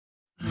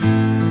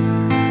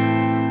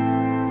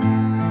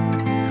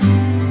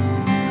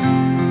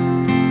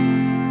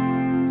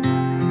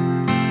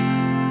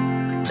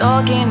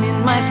talking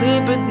in my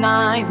sleep at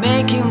night,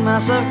 making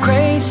myself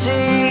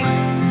crazy.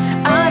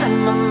 Out of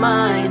my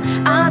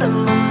mind, out of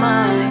my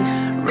mind.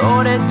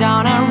 Wrote it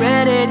down and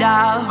read it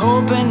out,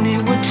 hoping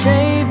it would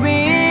save me.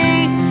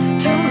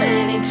 Too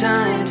many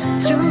times,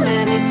 too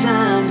many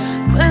times.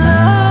 My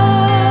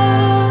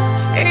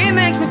love, it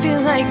makes me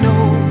feel like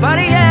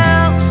nobody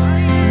else,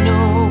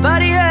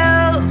 nobody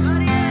else.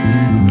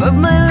 But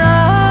my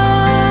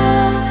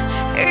love,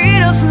 he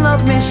doesn't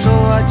love me, so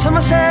I tell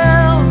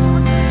myself,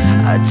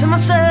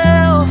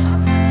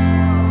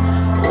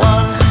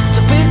 one,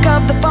 to pick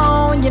up the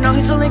phone, you know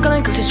he's only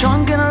calling cause he's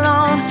drunk and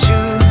alone.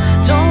 Two,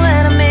 don't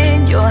let him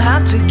in, you'll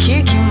have to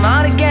kick him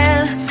out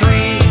again.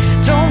 Three,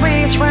 don't be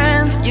his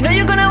friend, you know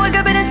you're gonna wake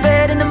up in his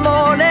bed in the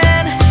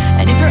morning.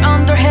 And if you're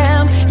under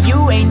him,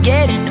 you ain't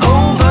getting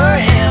over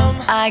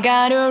him. I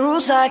got the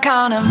rules, I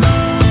count him.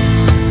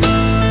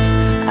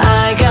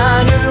 I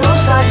got the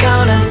rules, I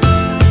count him.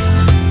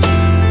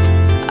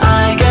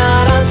 I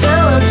gotta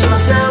tell him to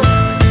myself.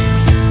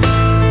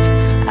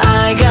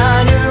 I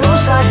got the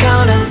rules, I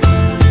count him.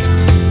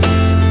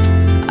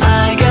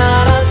 I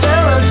gotta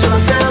tell him to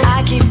myself.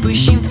 I keep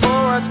pushing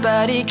forwards,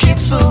 but he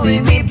keeps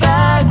pulling me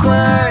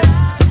backwards.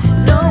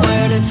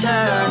 Nowhere to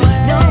turn,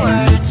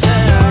 nowhere to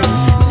turn.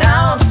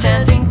 Now I'm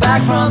standing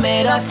back from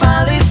it, I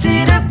finally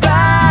see the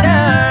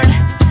pattern.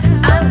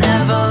 I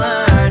never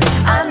learned,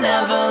 I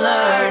never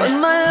learned. But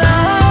my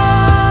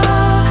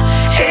love,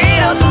 he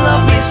doesn't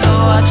love me, so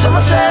I tell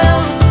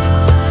myself,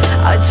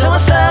 I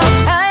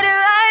do.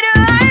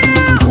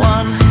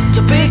 One,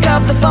 to pick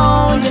up the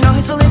phone, you know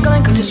he's only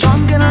calling cause he's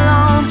drunk and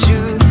alone.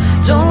 Two,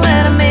 don't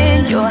let him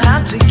in, you'll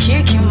have to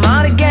kick him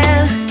out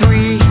again.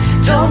 Three,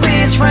 don't be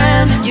his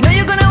friend, you know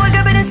you're gonna wake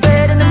up in his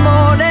bed in the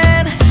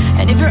morning.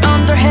 And if you're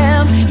under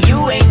him,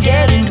 you ain't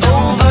getting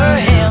over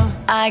him.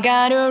 I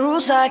got the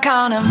rules, I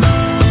count him.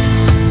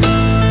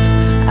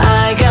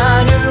 I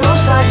got the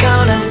rules, I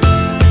count him.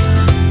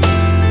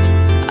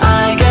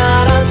 I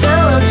gotta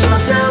tell him to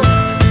myself.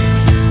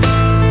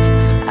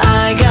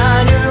 I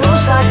got the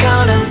rules, I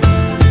count him.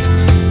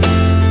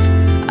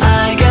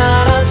 I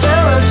gotta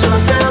tell him to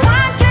myself.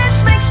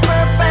 Practice makes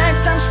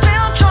perfect, I'm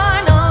still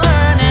trying to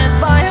learn it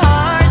by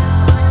heart.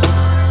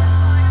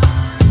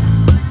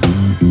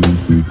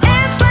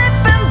 It's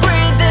live and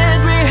breathe it,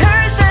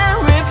 rehearse and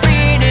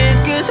repeat it,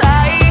 cause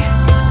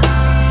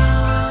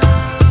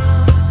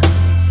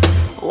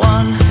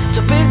one,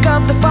 to pick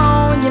up the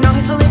phone, you know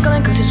he's only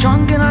calling cause he's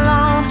drunk and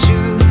alone.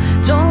 Two,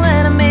 don't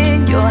let him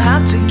in, you'll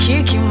have to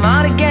kick him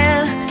out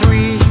again.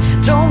 Three,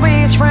 don't be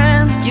his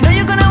friend, you know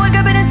you're gonna wake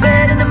up in his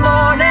bed in the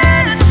morning.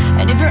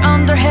 And if you're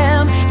under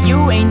him,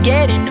 you ain't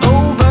getting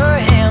over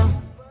him.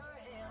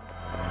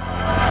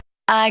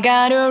 I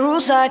got the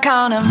rules, I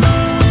count him.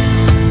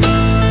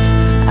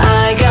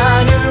 I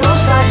got the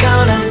rules, I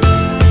count him.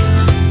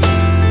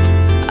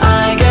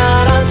 I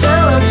gotta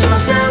tell him to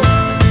myself.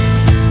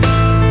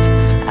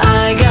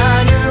 I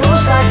got the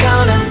rules, I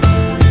count him.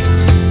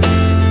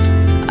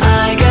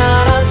 I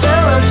gotta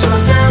tell him to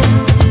myself.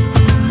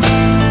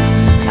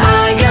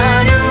 I got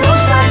the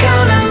rules, I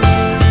count him.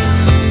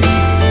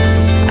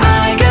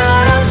 I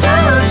gotta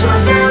tell him to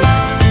myself.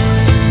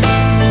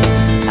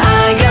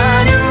 I got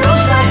the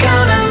rules, I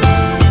count him.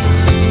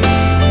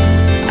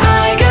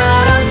 I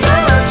gotta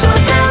tell him to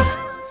myself.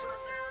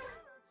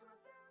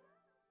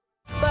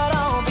 But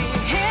I'll be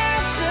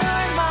here to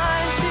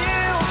remind you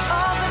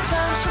all the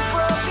times you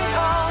broke it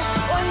all,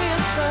 when you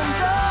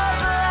turned off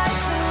the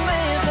lights and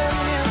made the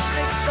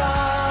music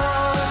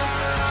start.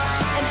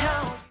 And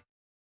how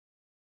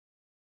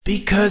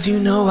Because you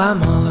know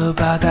I'm all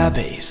about that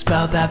bass,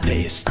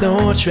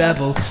 no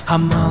treble.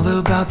 I'm all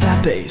about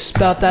that bass,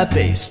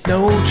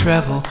 no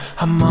treble.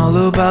 I'm all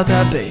about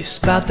that bass,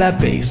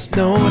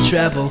 no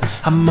treble.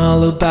 I'm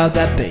all about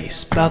that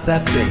bass.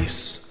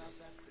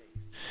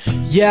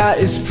 Yeah,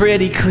 it's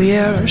pretty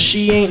clear,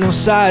 she ain't no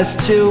size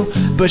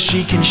 2, but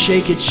she can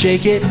shake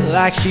it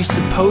like she's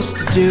supposed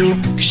to do.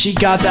 'Cause she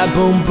got that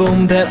boom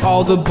boom that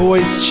all the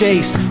boys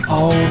chase.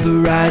 All the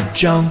right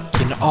junk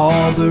in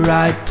all the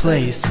right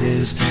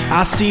places.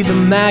 I see the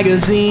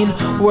magazine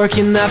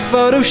working that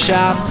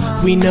Photoshop.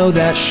 We know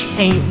that she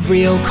ain't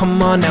real,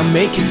 come on now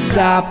make it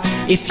stop.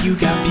 If you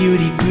got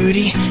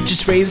beauty,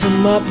 just raise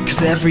them up,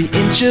 'cause every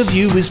inch of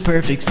you is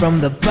perfect from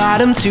the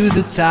bottom to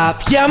the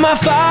top. Yeah, my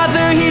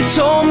father, he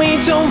told me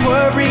don't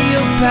worry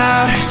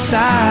about her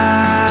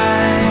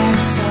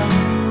size.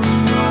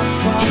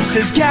 He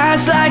says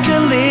guys like a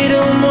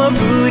little more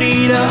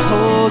booty to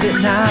hold at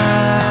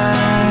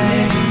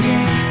night.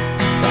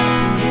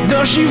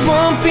 No, she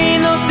won't be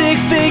no stick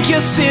figure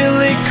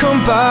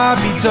silicone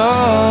Barbie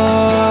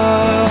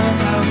doll.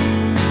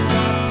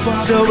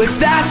 So if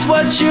that's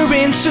what you're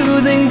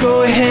into, then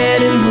go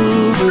ahead and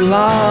move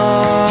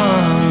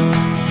along.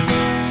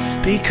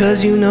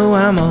 Because you know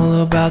I'm all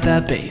about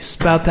that bass,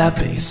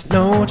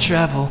 no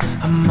treble.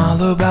 I'm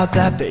all about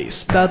that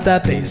bass,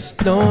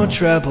 no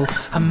treble.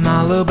 I'm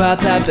all about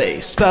that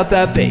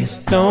bass,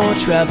 no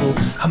treble.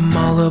 I'm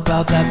all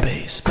about that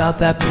bass,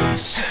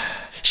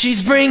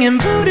 She's bringing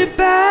booty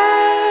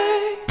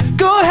back.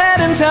 Go ahead.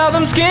 ahead and tell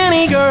them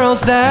skinny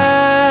girls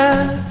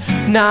that.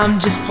 Nah, I'm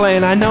just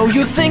playing, I know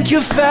you think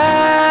you're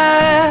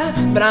fat,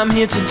 but I'm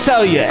here to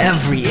tell you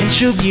every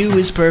inch of you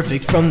is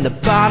perfect from the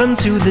bottom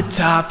to the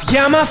top.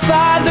 Yeah, my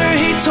father,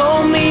 he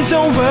told me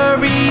don't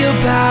worry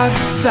about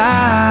the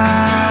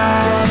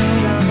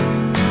size.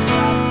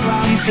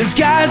 He says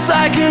guys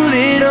like a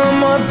little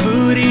more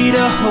booty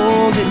to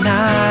hold at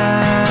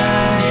night.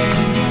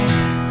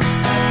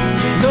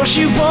 No,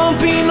 she won't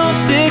be no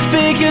stick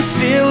figure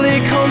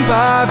silicone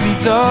Barbie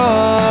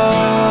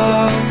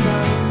doll.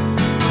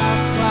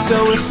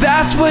 So if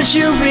that's what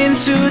you're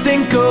into,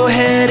 then go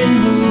ahead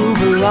and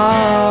move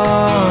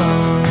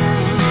along.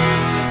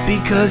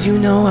 Because you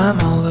know I'm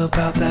all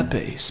about that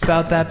bass,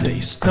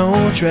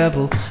 no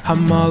treble.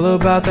 I'm all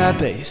about that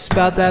bass,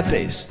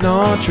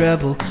 no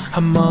treble.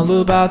 I'm all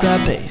about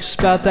that bass,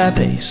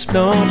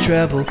 no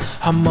treble.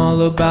 I'm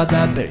all about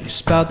that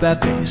bass,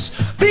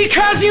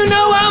 Because you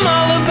know I'm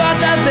all about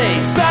that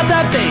bass,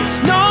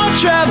 no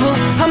treble.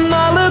 I'm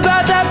all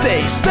about that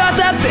bass,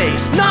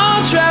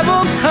 no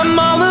treble. I'm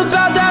all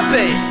about that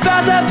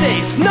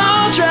bass,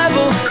 no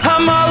treble.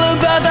 I'm all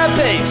about that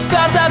bass,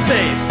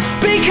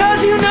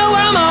 Because you know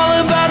I'm all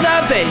about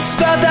that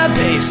bass,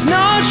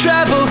 no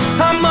treble.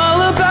 I'm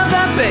all about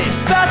that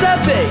bass,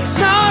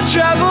 no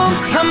treble.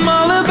 I'm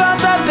all about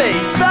that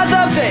bass,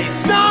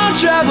 no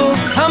treble.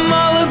 I'm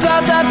all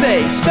about that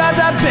bass,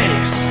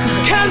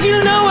 Cause you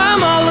know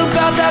I'm all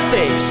about that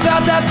bass,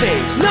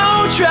 no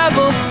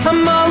treble.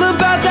 I'm all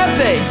about that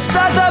bass,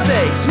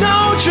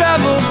 no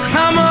treble.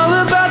 I'm all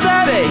about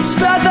that bass,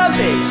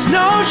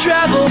 no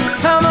treble.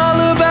 I'm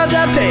all about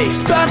that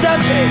bass,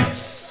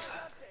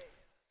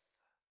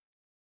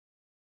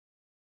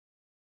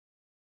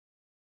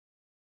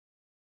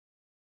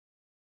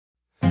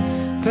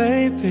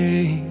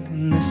 Baby,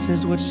 this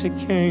is what she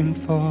came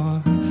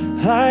for.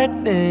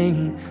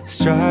 Lightning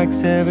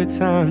strikes every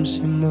time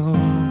she moves,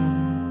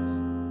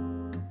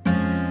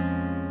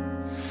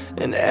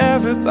 and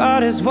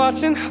everybody's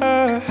watching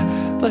her,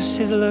 but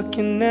she's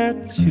looking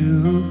at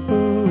you.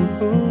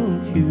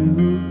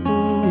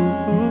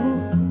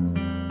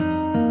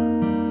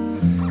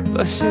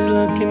 But she's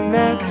looking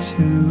at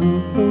you.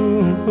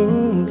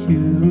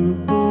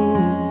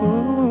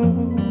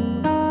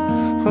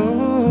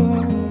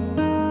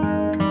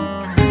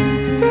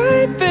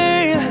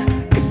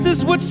 This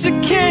is what she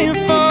came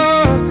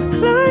for.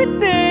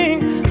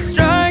 Lightning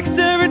strikes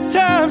every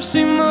time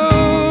she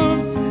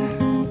moves,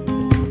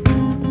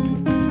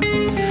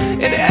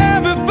 and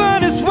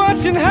everybody's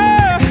watching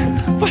her,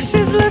 but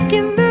she's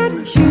looking at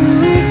you.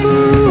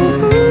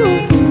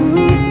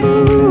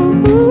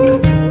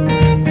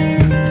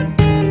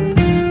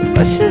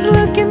 But she's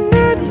looking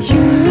at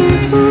you.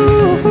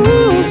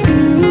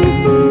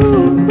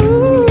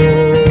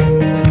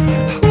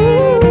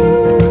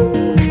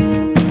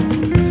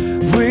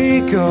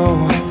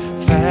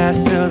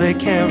 Till they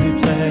can't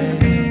replay.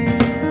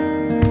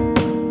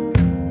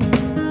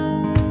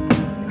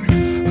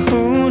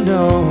 Who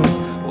knows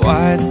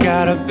why it's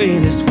gotta be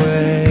this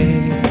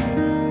way?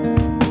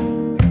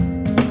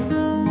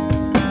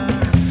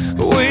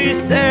 We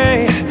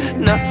say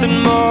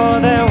nothing more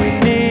than we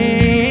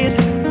need.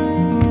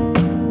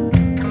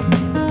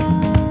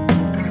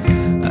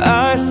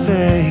 I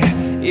say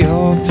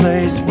your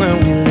place when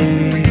we leave.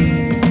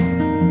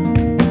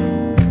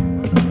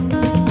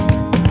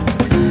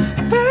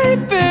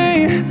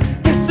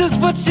 This is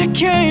what she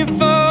came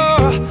for.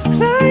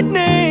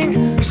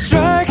 Lightning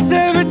strikes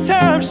every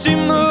time she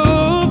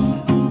moves,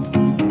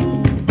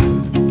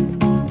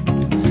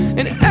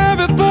 and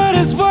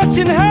everybody's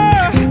watching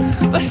her,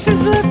 but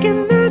she's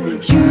looking at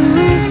you.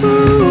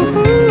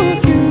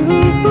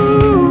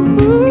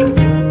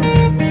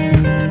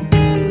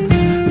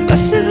 But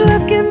she's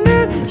looking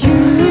at you.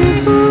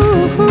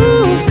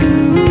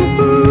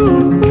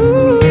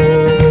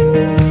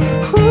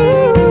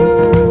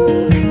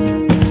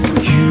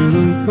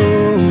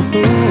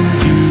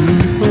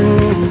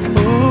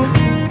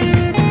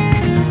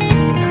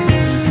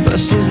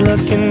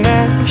 Looking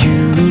at you,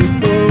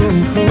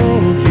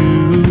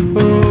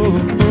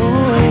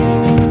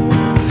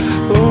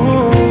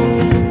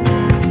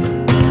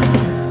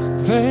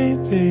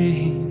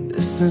 baby,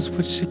 this is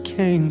what she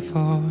came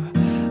for.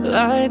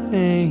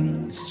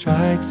 Lightning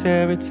strikes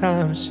every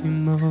time she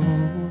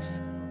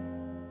moves.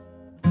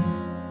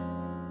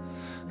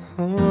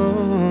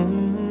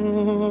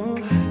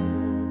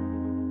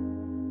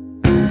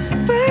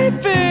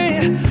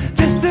 Baby,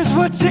 this is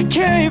what she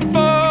came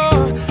for.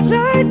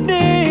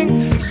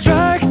 Lightning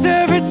strikes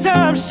every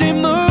time she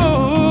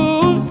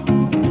moves,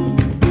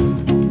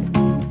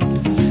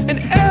 and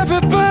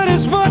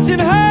everybody's watching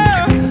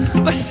her,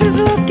 but she's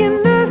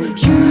looking at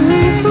you.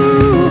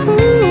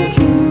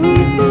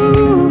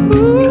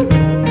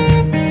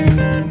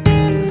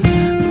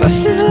 But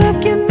she's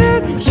looking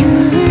at you.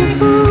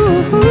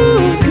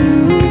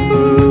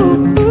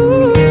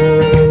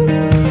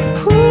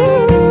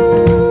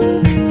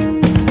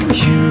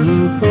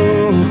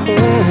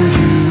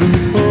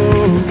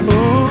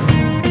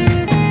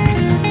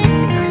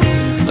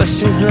 But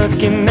she's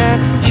looking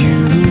at you.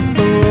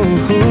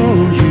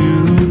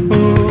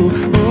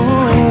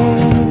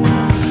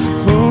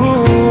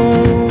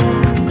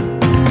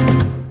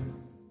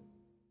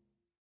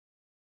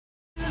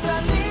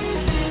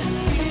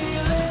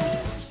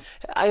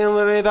 I ain't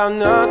worried about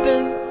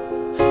nothing,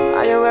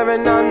 I ain't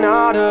wearing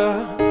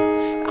nada.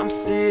 I'm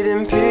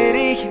sitting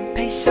pretty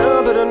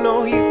impatient, but I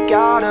know you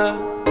gotta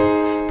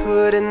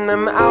put in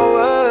them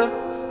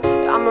hours,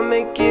 I'ma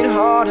make it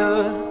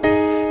harder.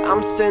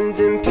 I'm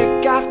sending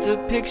pic after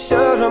picture,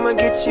 I'ma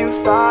get you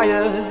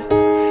fired.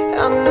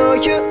 I know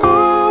you're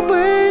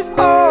always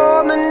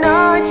on the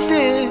night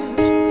shift,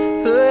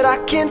 but I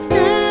can't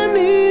stand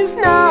these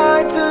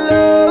nights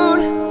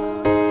alone.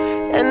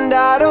 And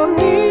I don't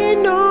need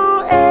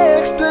no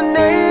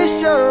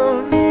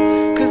explanation,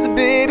 cause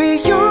baby,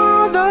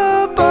 you're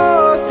the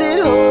boss at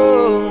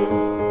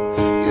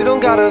home. You don't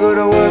gotta go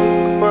to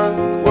work, work,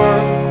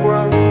 work,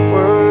 work,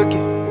 work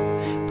it,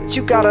 but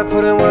you gotta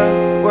put in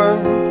work, work,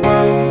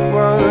 work,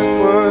 work,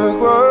 work,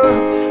 work.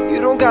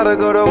 You don't gotta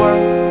go to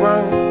work,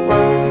 work,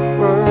 work,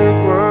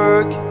 work,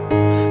 work.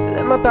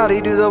 Let my body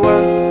do the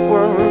work,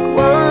 work,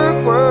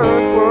 work,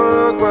 work,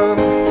 work, work.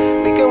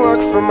 We can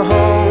work from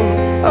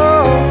home,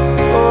 oh,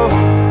 oh.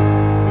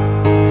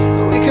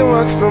 We can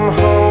work from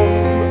home,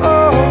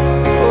 oh,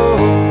 oh.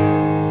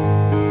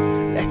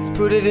 Let's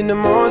put it into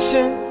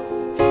motion,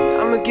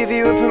 I'ma give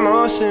you a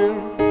promotion.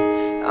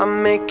 I'll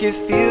make it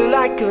feel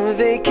like a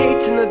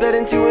vacate in the bed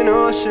into an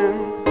ocean.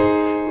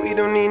 We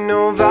don't need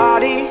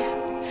nobody,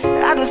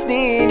 I just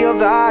need your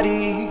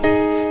body.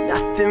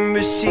 Nothing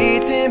but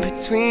sheets in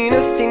between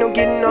us, ain't no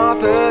getting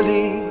off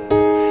early.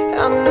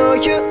 I know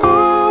you're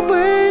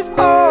always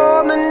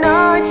on the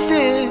night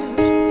shift,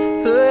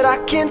 but I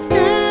can't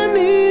stand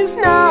these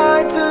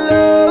nights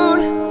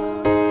alone.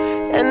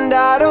 And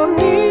I don't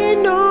need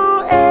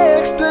no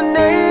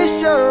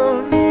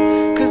explanation,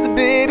 cause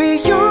baby,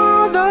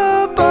 you're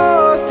the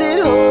boss at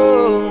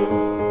home.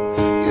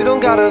 You don't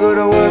gotta go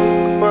to work,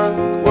 work,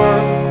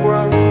 work,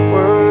 work,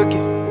 work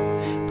it,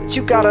 but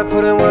you gotta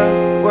put in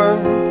work, work,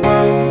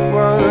 work,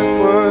 work,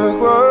 work,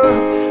 work.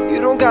 You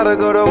don't gotta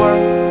go to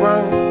work,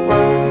 work,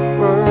 work,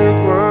 work,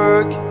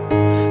 work.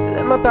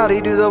 Let my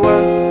body do the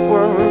work,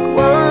 work,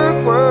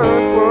 work,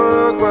 work,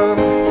 work, work.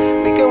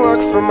 We can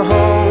work from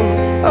home,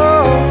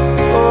 oh,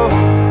 oh.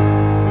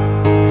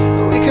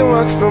 We can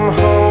work from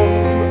home,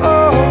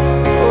 oh,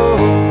 oh.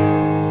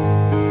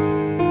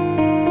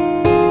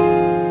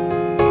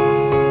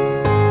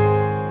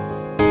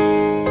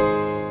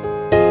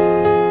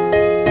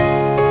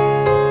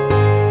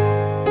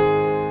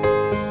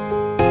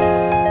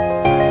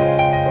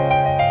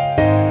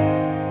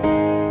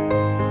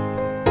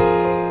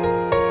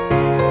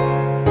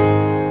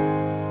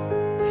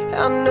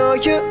 I know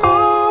you're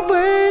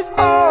always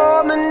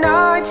on the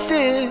night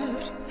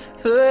shift,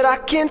 but I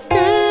can't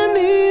stand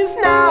these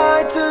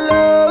nights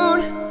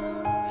alone.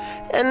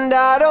 And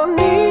I don't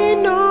need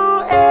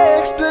no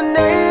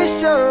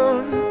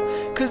explanation,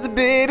 cause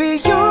baby,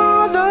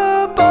 you're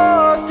the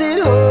boss at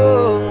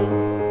home.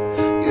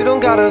 You don't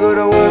gotta go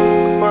to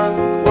work, work,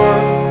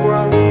 work,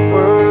 work,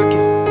 work it,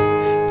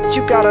 but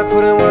you gotta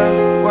put in work,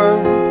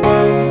 work,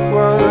 work,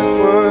 work,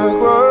 work,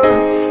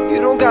 work.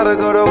 You don't gotta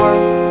go to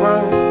work,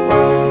 work,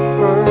 work,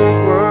 work,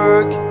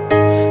 work.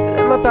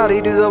 Let my body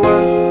do the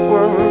work,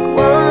 work,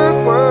 work,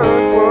 work,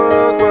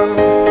 work, work.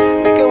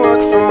 We can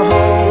work from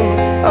home,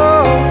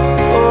 oh,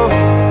 oh.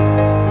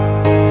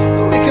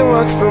 We can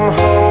work from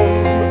home,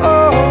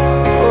 oh,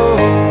 oh.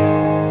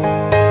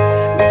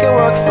 We can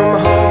work from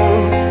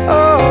home,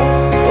 oh,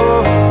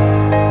 oh.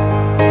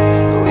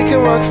 We can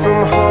work from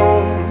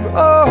home,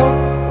 oh,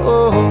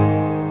 oh.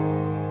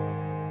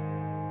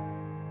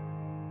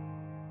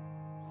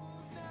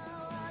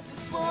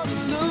 Wanna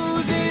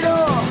lose it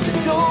all,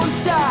 don't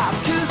stop,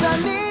 cause I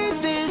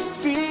need this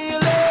feeling.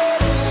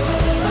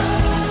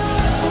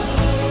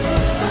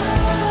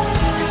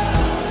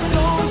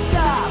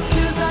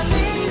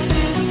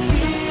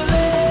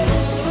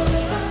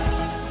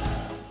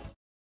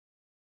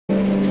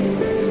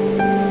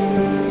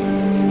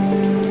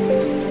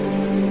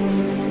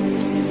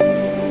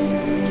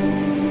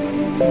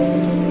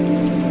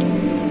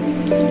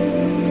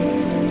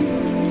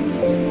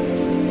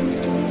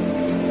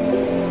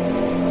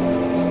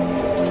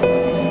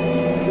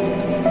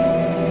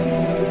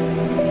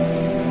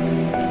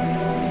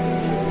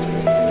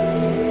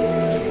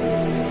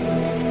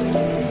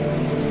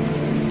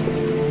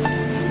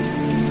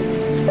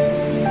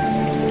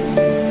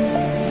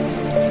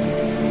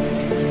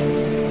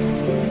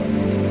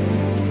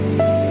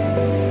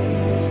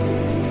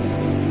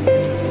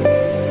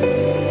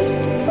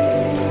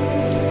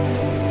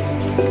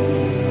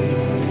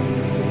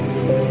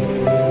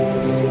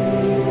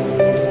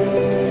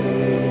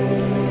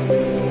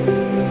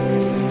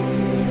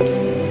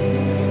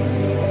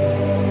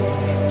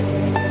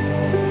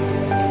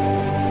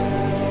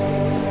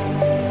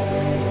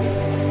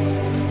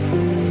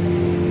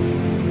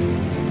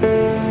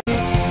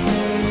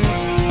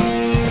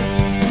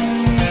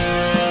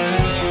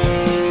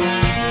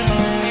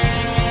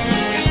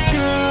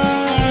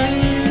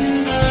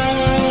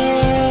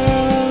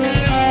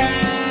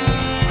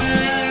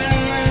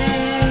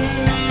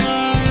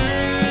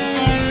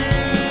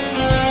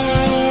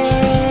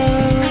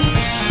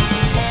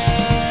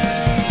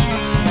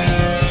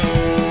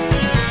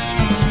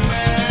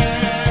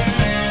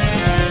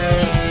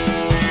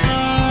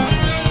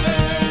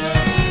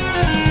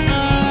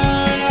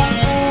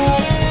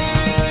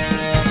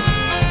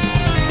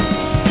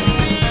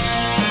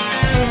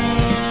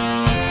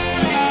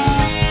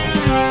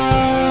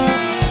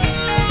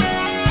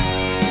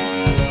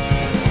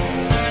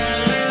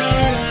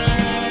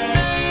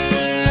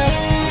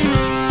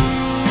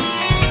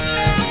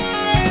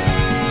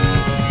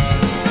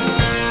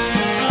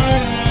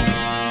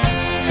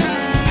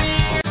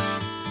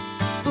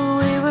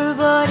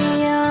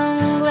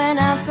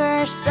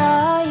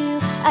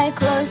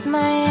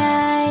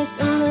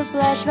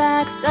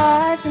 flashback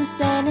starts, I'm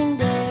standing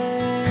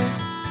there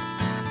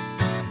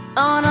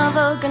on a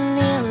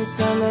volcano in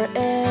summer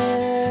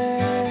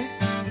air.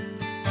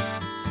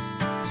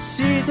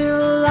 See the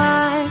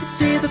lights,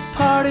 see the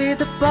party,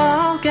 the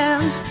ball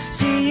gowns.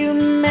 See you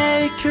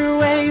make your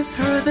way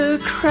through the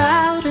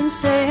crowd and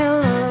say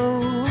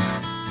hello.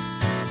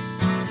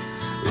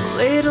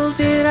 Little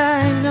did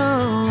I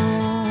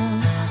know,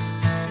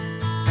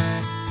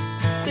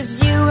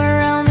 'cause you were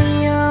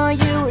Romeo,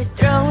 you were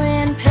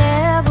throwing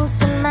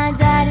pebbles, and my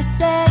daddy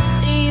said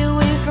stay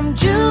away from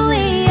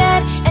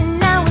Juliet.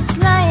 And I was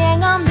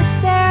lying on the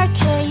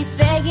staircase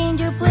begging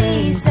you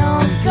please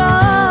don't go.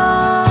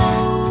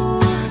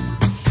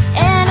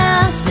 And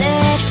I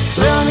said,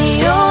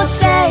 Romeo,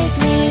 take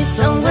me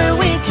somewhere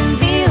we can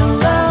be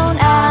alone.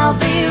 I'll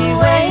be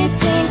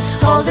waiting,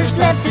 all there's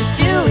left to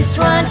do is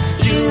run.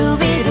 You'll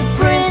be the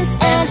prince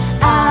and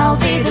I'll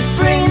be the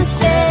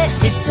princess.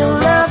 It's a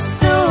love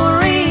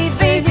story,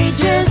 baby,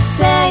 just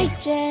say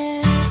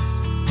yes.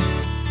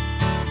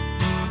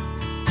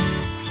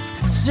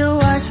 so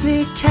I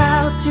sneak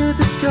out to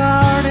the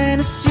garden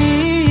to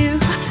see you.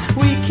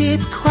 We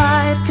keep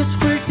quiet 'cause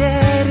we're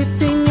dead if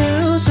they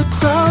knew. So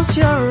close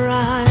your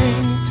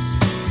eyes,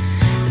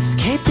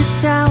 escape this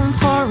town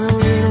for a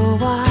little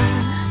while.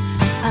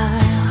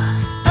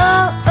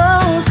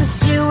 Oh, 'cause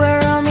you were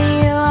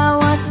Romeo, I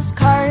was a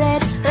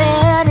scarlet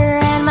letter,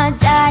 and my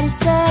daddy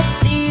said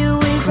stay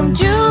away from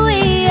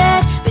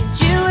Juliet. But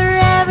you were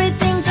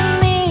everything to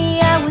me,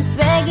 I was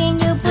begging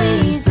you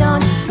please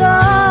don't go.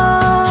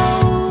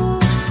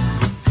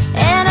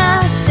 And I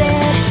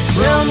said,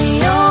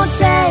 Romeo,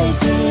 take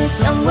me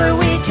somewhere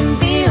we can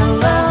be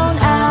alone.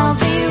 I'll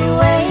be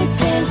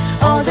waiting,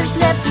 all there's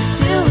left to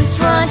do is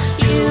run.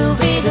 You'll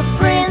be the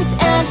prince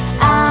and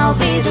I'll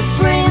be the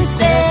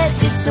princess.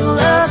 It's a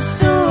love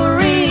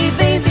story,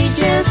 baby,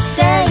 just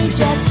say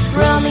yes.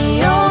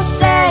 Romeo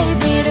saved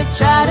me to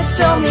try to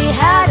tell me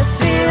how to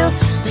feel.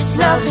 This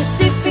love is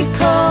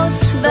difficult,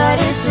 but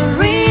it's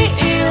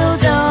real.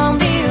 Don't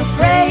be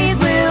afraid,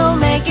 we'll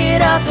make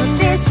it up in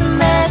this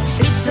mess.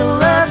 It's a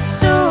love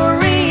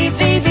story,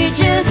 baby,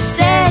 just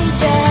say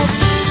yes.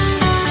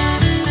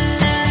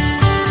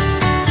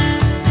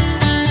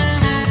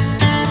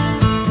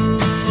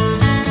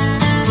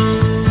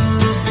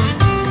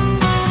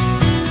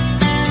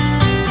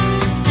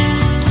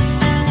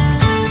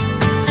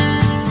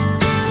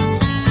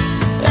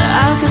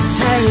 I could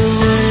tell you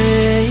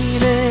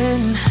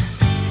waiting,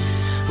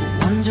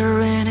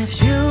 wondering if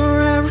you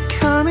were ever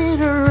coming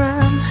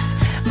around.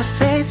 My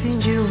faith in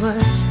you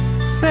was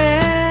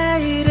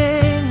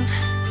fading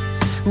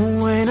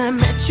when I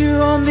met you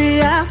on the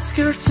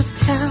outskirts of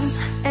town.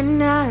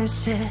 And I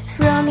said,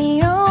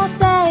 Romeo,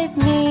 save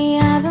me,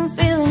 I've been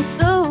feeling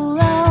so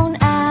alone.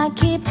 I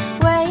keep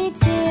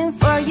waiting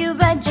for you,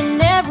 but you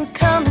never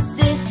come. Is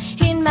this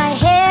in my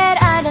head?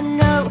 I don't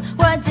know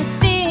what to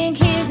think.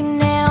 He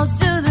nailed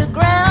to the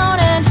ground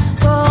and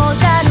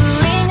pulled out a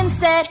ring and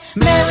said,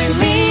 marry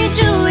me,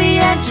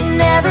 Juliet, you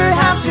never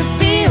have to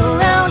be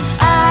alone.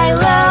 I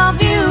love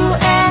you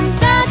and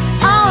that's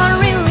all I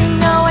really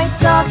know. I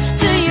talk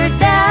to your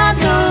dad,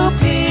 go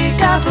pick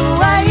up a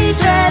white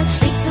dress.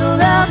 It's a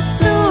love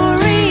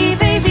story,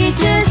 baby,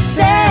 just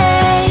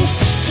say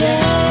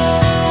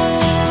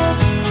yes.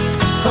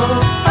 Oh,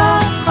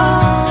 oh, oh.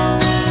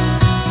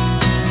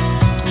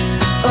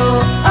 Oh,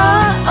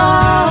 oh,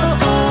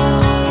 oh, oh.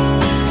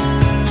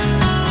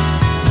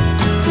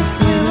 'Cause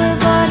we were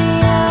both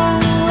young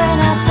when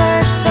I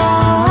first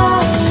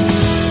saw you.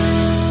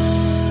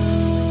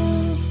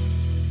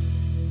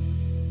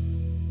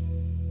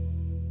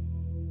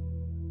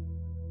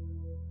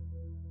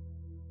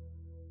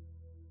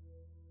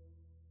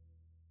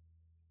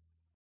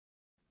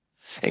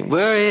 Ain't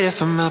worried if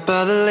I'm up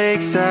by the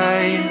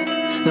lakeside.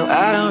 No,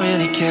 I don't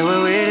really care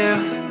what we do,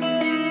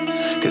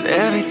 'cause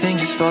everything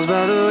just falls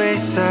by the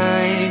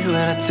wayside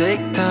when I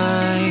take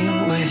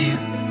time with you.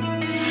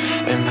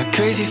 And my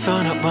crazy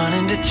phone up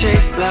wanting to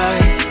chase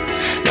lights.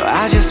 No,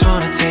 I just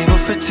want a table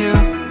for two.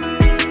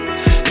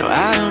 No,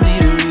 I don't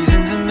need a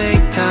reason to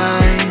make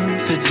time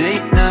for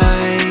date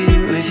night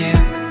with you.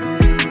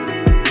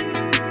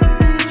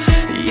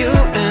 You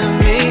and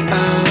me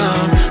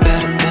alone,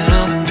 better than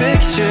all the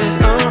pictures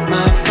on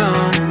my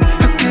phone.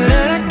 How could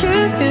I not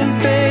give in,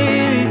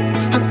 baby?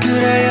 How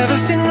could I ever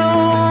say no?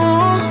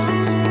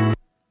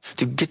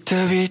 Too good to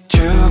be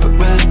true, but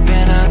we're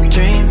living our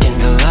dream.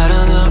 Candlelight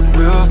on the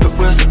roof, but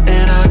we're still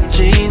in our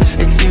jeans.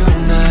 It's you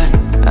and I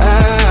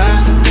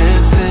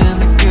dancing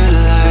the good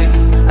life.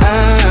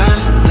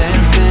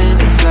 Dancing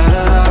inside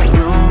of our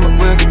room, but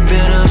we're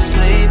giving up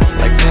sleep.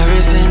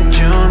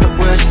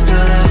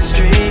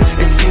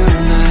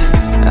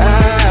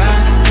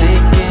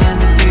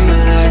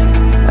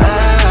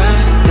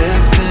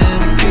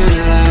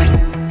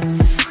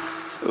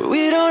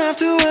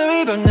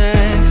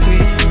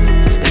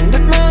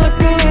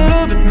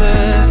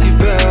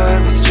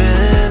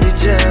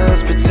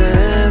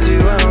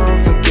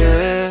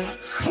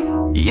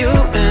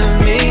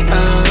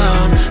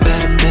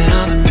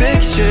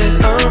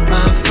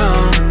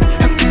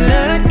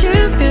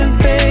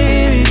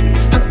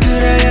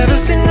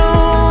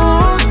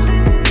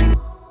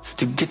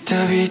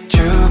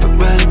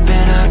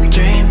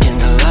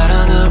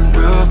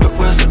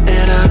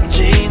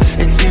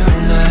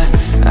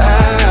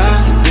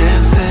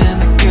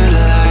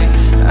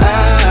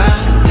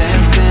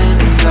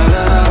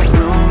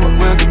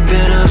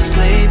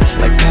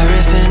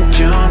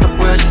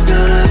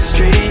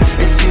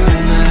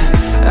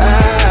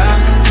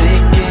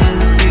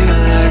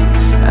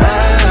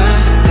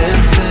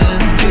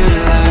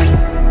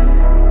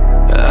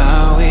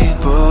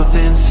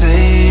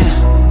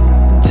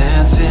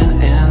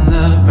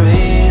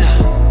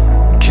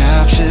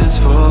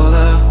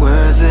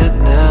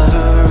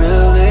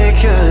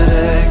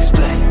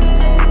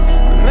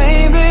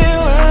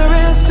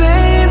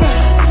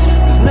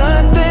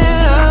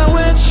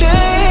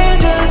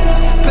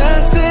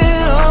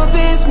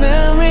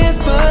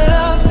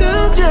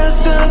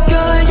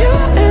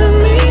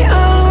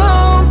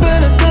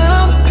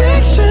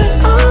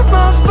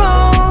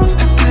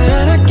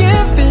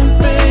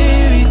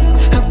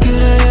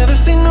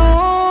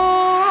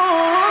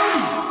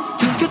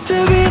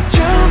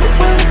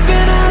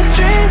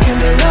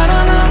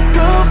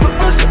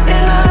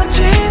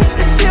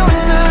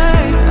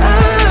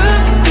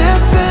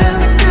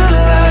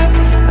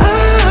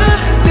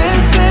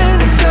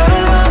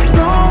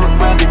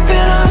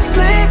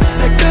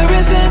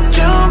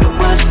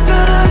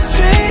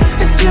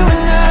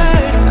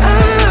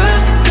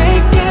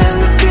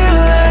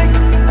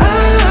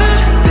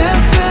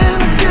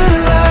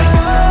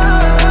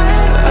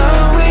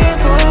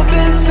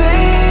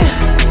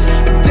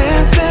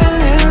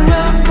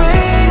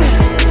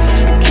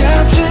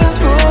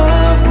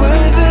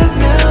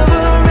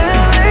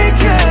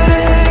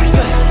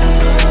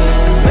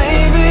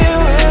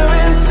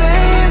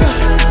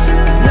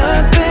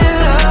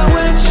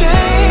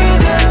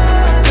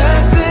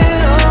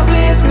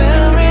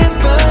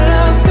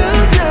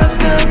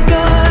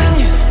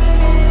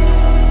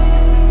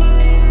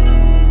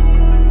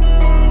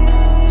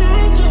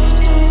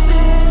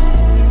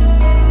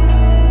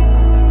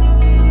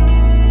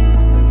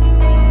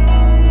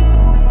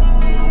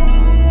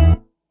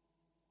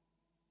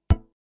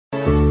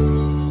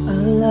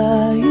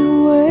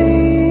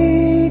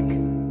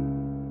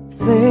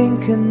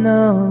 thinking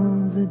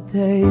of the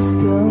days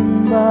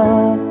gone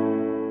by,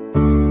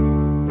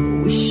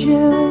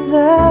 wishing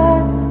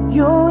that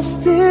you're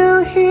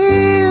still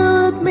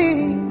here with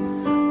me,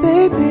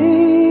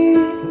 baby.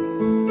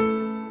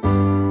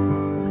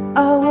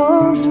 I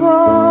was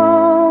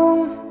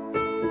wrong,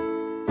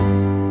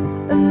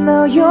 and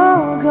now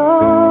you're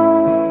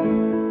gone.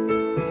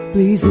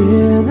 Please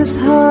hear this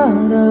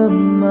heart of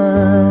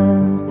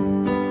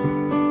mine,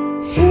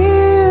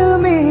 hear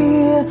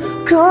me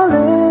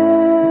calling.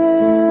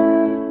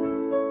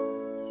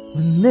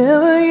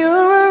 Whenever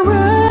you're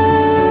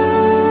around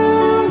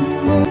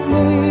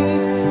me,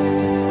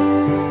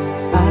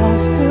 I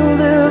feel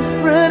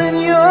different in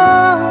your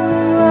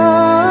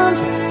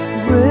arms.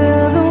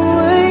 With the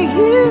way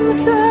you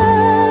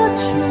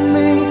touch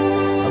me,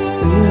 I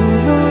feel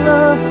the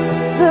love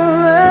that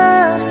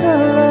lasts a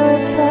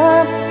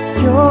lifetime.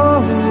 Your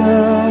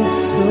love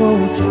so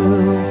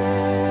true,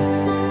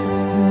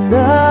 and I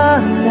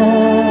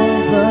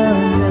never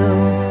knew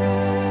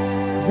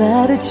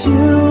that it's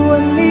you I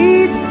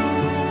need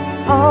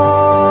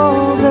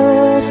all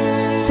this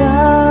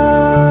time.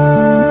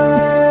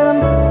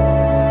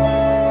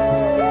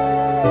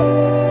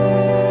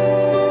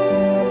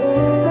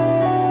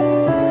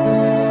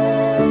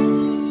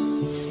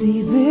 See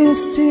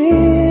these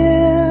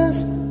tears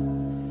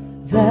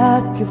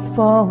that keep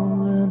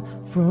falling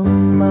from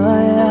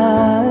my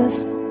eyes,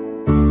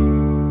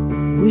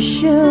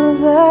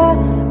 wishing that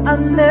I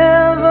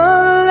never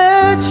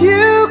let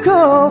you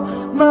go,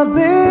 my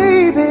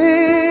baby.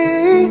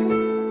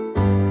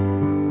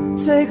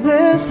 Take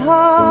this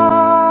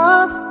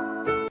heart,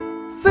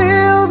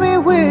 fill me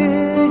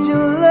with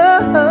your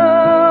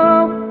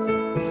love.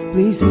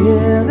 Please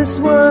hear these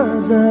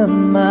words of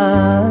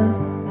mine,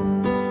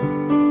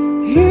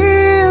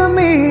 hear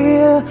me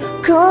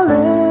calling.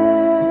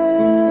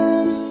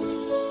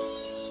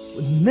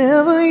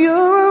 Whenever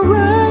you're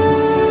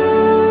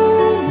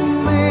around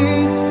me,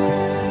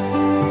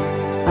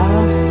 I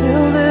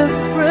feel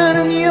different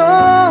in your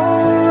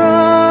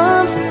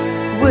arms.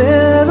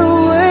 With the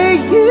way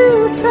you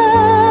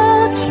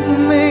touch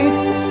me,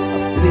 I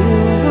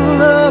feel the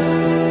love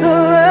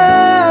that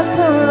lasts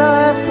a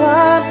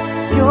lifetime.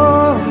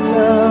 Your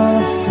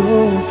love so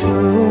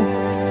true,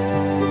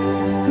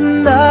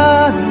 and I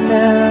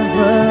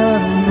never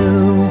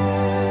knew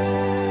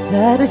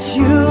that it's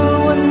you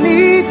I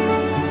need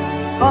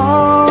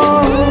all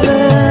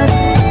this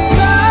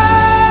time,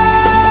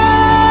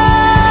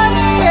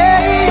 yeah,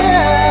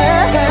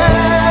 yeah.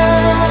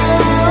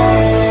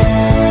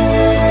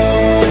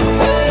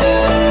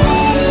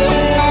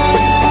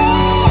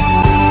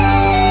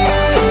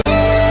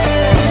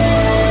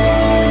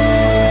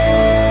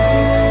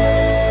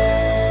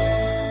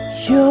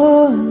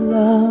 Your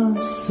love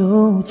so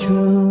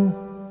true,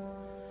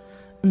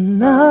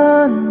 and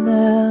I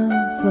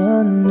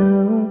never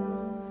knew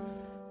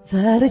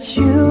that it's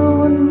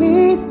you I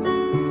need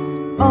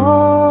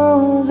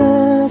all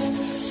this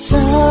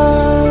time.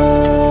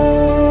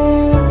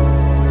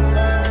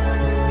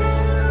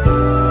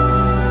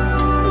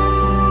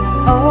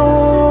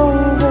 All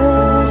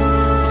this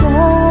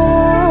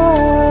time.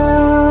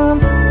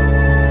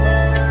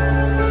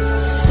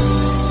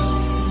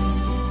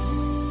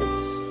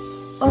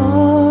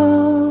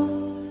 All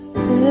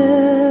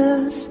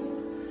this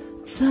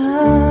time.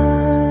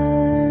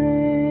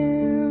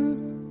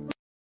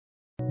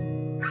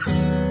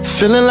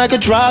 Feeling like a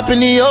drop in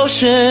the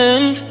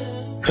ocean,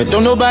 and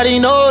don't nobody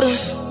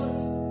notice.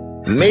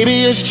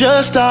 Maybe it's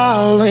just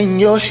all in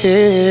your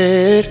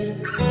head.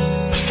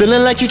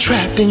 Feeling like you're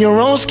trapped in your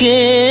own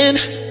skin,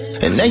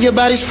 and now your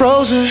body's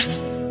frozen.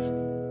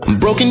 I'm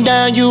broken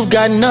down, you've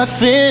got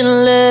nothing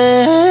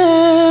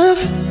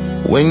left.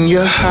 When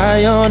you're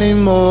high on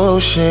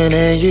emotion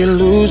and you're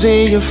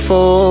losing your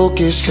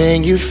focus,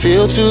 and you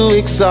feel too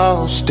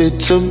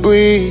exhausted to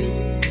breathe,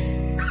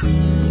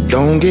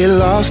 don't get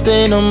lost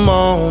in a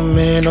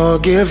moment or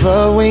give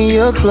up when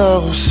you're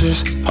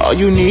closest. All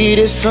you need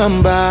is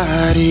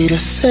somebody to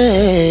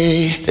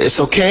say it's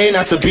okay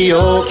not to be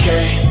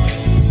okay.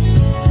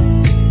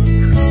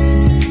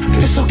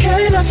 It's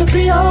okay not to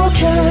be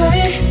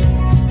okay.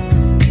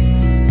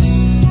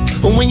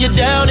 When you're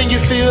down and you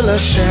feel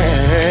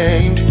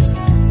ashamed,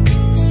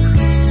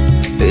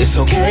 it's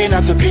okay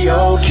not to be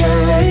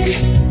okay.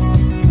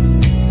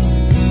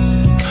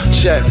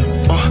 Check.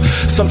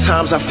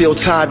 Sometimes I feel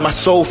tired, my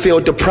soul feel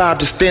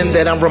deprived. It's then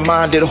that I'm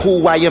reminded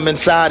who I am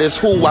inside is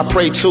who I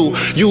pray to.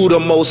 You the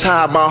most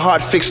high, my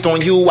heart fixed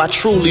on you, I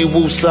truly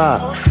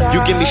woosah.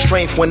 You give me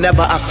strength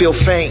whenever I feel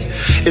faint.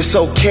 It's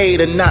okay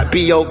to not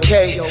be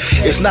okay.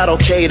 It's not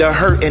okay to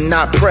hurt and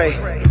not pray.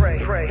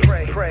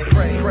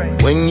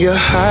 When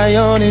you're high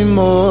on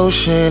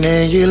emotion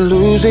and you're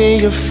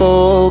losing your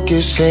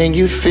focus, and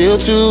you feel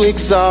too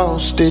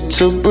exhausted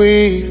to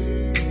breathe,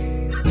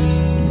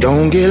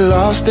 don't get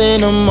lost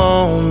in a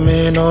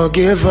moment or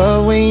give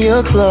up when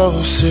you're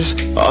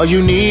closest. All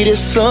you need is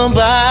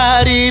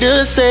somebody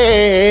to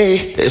say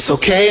it's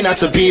okay not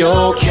to be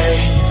okay.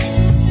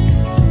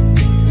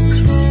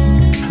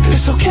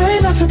 It's okay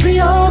not to be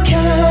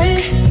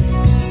okay.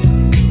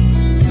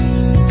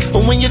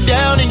 when you're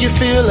down and you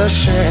feel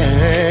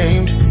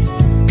ashamed.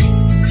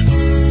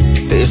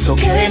 It's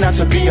okay not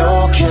to be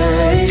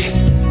okay.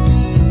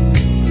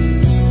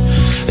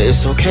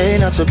 It's okay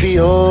not to be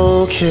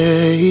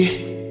okay.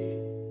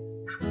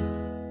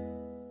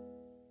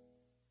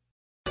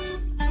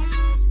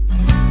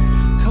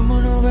 Come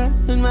on over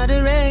in my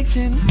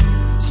direction.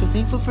 So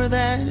thankful for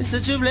that, it's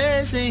such a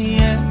blessing,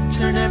 yeah.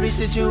 Turn every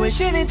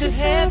situation into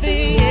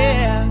heaven,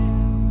 yeah.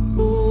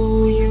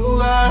 Who you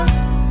are,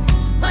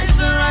 my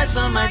sunrise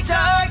on my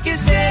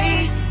darkest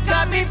day.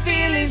 Got me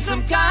feeling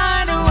some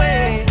kind of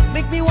way.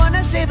 Make me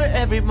wanna savor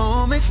every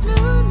moment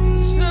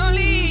slowly,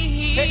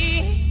 slowly.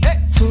 Hey, hey.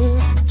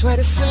 Tú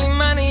eres el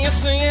imán y yo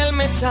soy el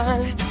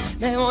metal.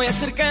 Me voy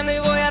acercando y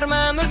voy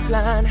armando el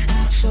plan.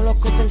 Solo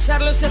con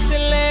pensarlo se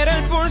acelera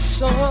el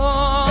pulso.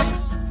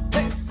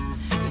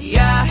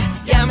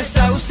 Ya me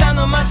está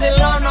gustando más de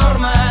lo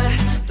normal.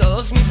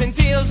 Todos mis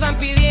sentidos van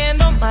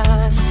pidiendo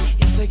más.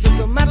 Y esto hay que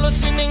tomarlo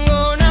sin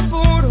ningún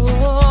apuro.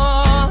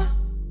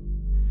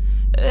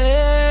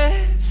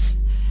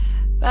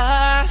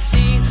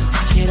 Despacito,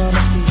 quiero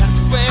respirar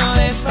tu cuello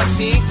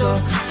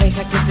despacito.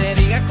 Deja que te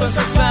diga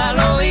cosas al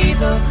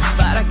oído,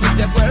 para que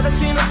te acuerdes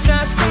si no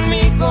estás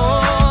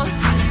conmigo.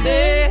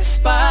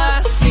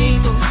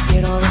 Despacito,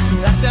 quiero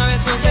desnudarte a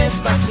besos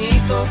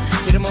despacito.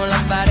 Firmo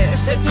las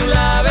paredes de tu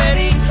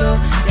laberinto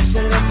y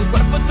hacer de tu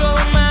cuerpo todo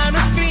un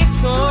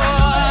manuscrito.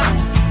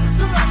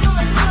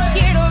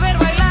 Quiero ver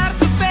bailar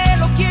tu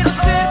pelo, quiero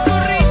ser tu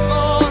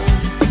ritmo.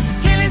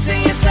 Que le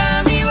enseñes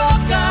a mi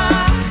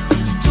boca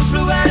tus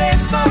lugares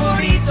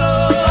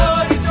favoritos.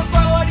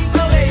 Favorito,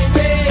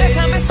 baby.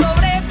 Déjame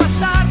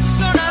sobrepasar tu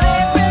zona de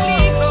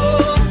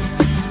peligro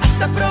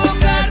hasta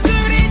provocar tus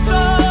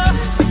gritos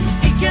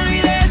y que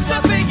olvides tu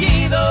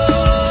apellido.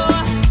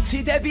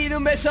 Si te pido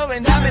un beso,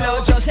 ven,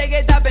 dámelo. Yo sé que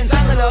estás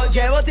pensándolo,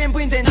 llevo tiempo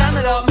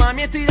intentándolo.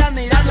 Mami, estoy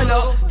dando y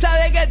dándolo.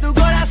 Sabe que tu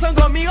corazón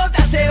conmigo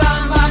te hace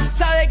bam bam.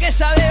 Sabe que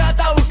esa beba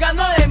está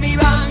buscando de mi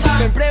bam bam.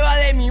 Ven, prueba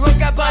de mi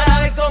boca para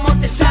ver cómo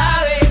te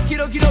sabe.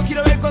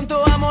 Quiero ver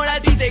cuánto amor a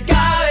ti te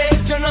cabe.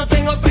 Yo no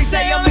tengo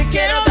prisa, yo me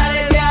quiero dar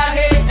el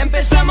viaje.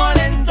 Empezamos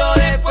lento,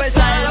 después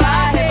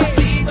salvaje.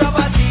 Pasito a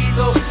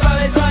pasito,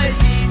 suave,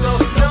 suavecito.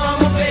 Nos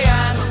vamos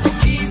pegando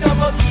poquito a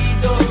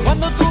poquito.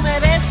 Cuando tú me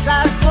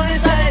besas con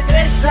esa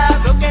destreza,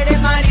 veo que eres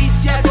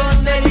malicia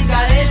con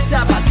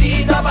delicadeza.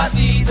 Pasito a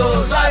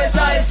pasito, suave,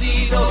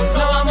 suavecito.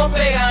 Nos vamos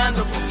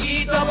pegando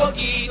poquito a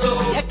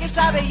poquito. Ya que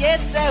esa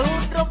belleza es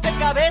un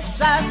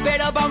rompecabezas,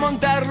 pero para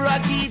montarlo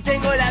aquí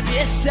tengo la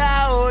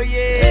pieza,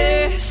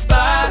 oye.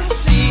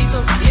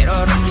 Despacito,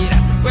 quiero respirar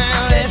tu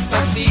cuello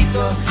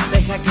despacito.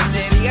 Deja que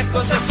te diga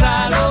cosas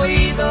al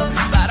oído,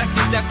 para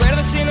que te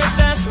acuerdes si no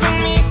estás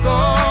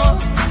conmigo.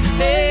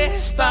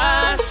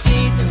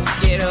 Despacito,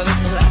 quiero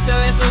desnudarte a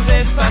besos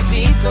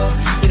despacito.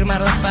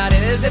 Firmar las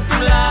paredes de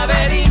tu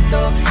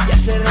laberinto y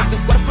hacer de tu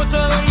cuerpo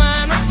todo un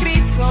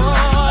manuscrito.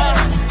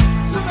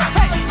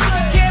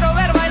 Quiero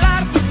ver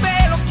bailar tu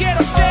pelo, quiero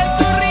ser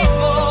tu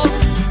ritmo.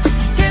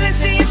 Que le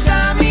enseñes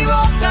a mi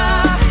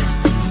boca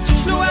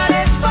tus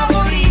lugares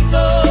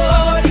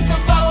favoritos.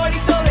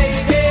 Favorito,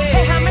 baby.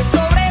 Déjame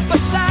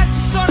sobrepasar tu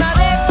zona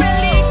de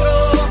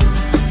peligro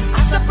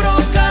hasta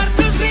provocar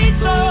tus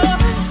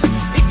gritos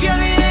y que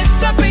olvides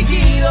tu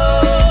apellido.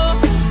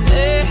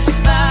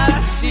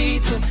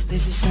 Despacito,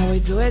 this is how we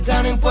do it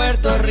down in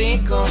Puerto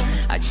Rico.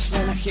 I just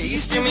wanna hear you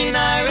screaming,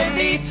 ay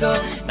bendito.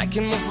 I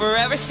can move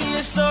forever si yo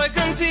estoy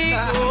contigo.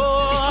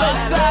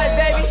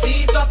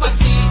 Pasito a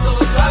pasito,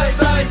 suave,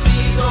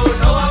 suavecito.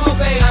 Nos vamos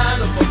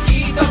pegando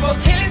poquito a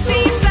poquito. Que le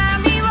enseñes a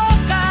mi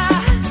boca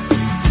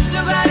tus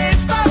lugares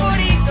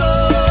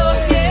favoritos,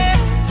 yeah.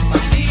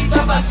 Pasito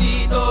a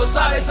pasito,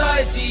 suave,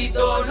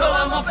 suavecito. Nos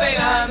vamos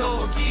pegando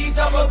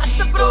poquito a poquito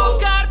hasta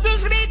provocar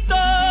tus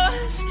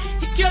gritos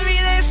y que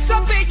olvides su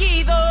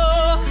apellido.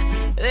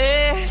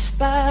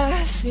 Despacito.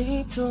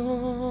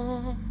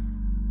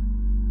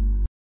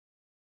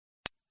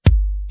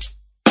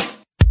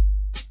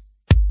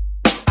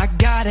 I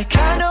got a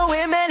condo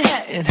in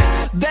Manhattan.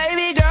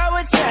 Baby girl,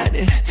 what's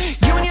happening?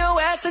 You and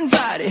your ass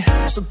invited,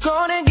 so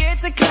gonna get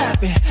to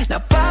clapping. Now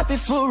pop it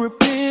for a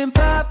pimp,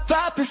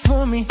 pop it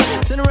for me.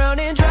 Turn around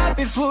and drop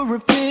it for a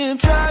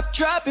pimp,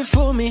 drop it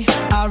for me.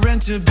 I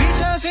rent a beach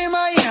house in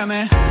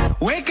Miami.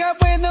 Wake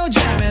up with no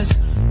jammies.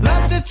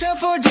 Lobster tail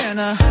for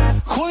dinner.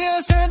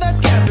 Julio, sir, that's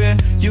capping.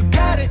 You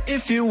got it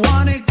if you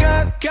want it.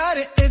 Got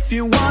it if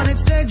you want it.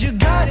 Said you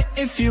got it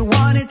if you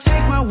want it.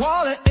 Take my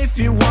wallet if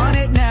you want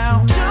it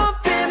now.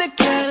 Jump in the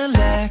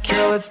Cadillac.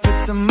 Girl, let's put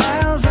some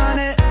miles on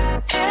it.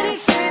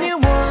 Anything you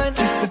want,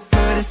 Just to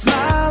put a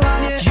smile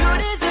on you. you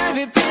deserve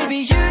it, baby.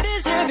 You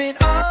deserve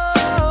it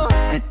all.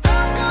 And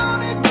I'm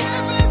gonna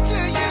give it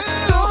to you.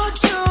 Gold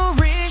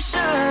jewelry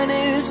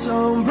shining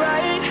so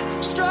bright.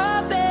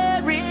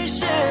 Strawberry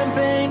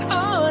champagne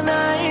all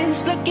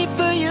nice. Lucky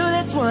for you,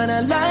 that's what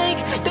I like.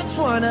 That's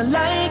what I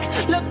like.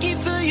 Lucky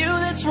for you,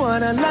 that's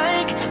what I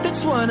like.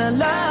 That's what I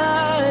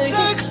like.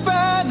 Sex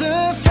by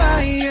the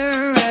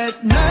fire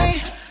at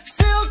night.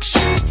 Silk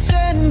sheets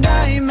and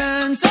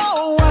diamonds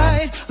all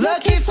white.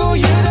 Lucky for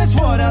you, that's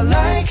what I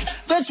like.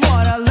 That's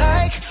what I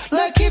like.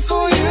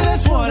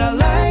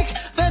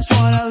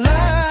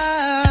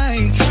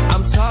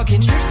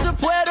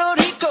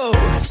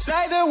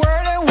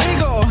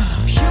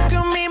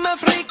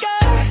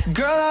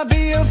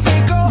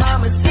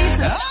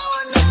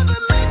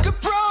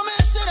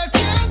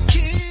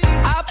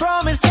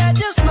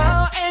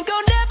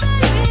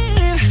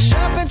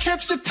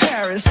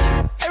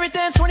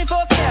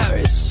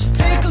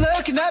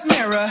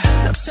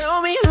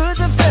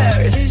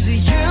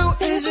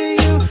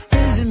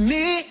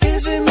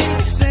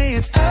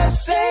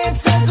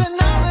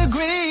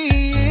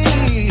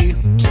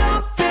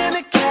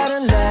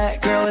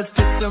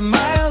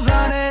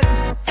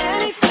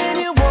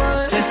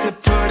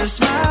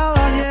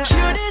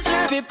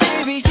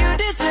 baby, you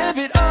deserve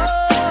it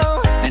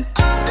all. And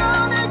I'm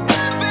gonna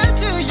give it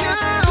to you.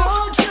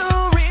 Gold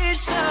jewelry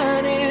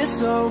shining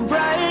so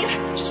bright,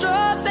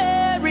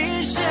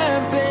 strawberry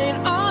champagne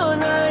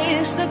on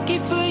ice. Lucky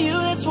for you,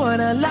 that's what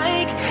I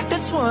like,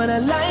 that's what I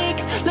like.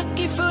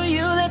 Lucky for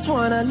you, that's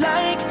what I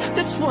like,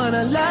 that's what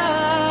I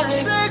like.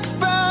 6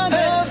 pound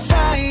of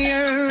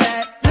fire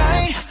at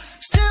night,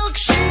 silk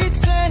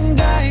sheets and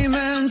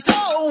diamonds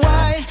all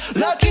white.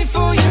 Lucky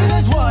for you,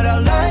 that's what I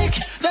like,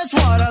 that's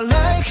what I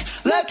like.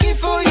 Lucky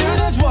for you,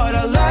 that's what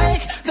I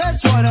like,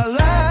 that's what I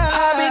like.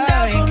 I've been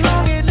down so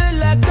long, it look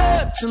like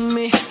up to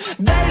me.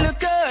 They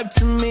look up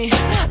to me.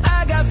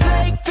 I got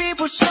fake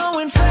people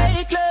showing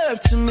fake love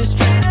to me.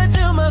 Straight up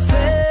to my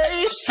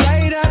face,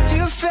 Straight up to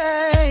your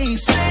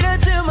face. straight up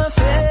to my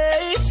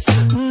face.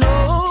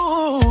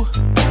 No,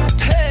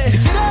 hey.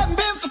 If it hadn't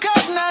been for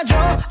Cotton Eye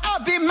Joe,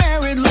 I'd be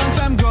married long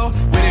time ago.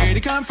 Where did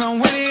it come from?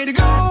 Where did it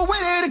go?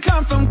 Where did it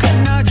come from,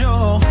 Cotton Eye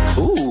Joe?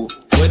 Ooh,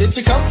 where did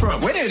you come from?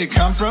 Where did it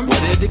come from?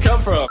 Where did it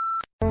come from?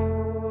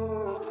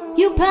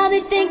 You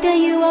probably think that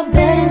you are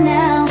better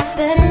now,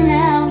 better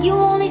now. You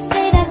only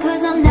say that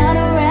cause I'm not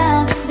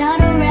around, not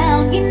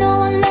around. You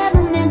know I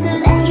never meant to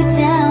let you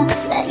down,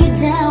 let you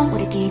down.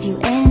 Would've gave you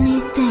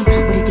anything,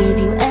 would've gave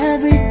you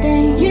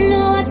everything. You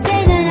know I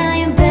say that I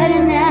am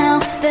better now,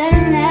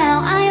 better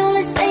now. I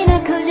only say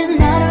that cause you're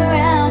not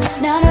around,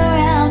 not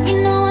around.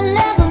 You know I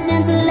never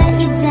meant to let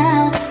you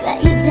down,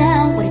 let you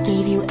down. Would've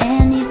gave you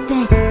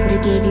anything,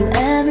 would've gave you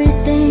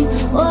everything.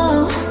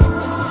 Whoa,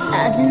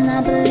 I did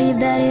not believe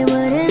that it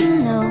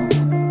wouldn't know.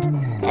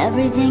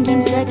 Everything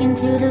came second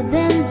to the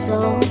benzo.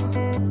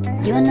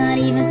 You're not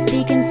even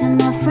speaking to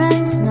my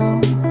friends,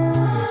 no.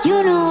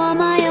 You know all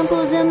my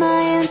uncles and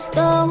my aunts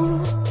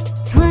though.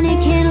 20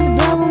 candles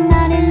blowing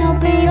out and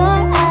open your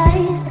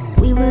eyes.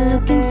 We were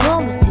looking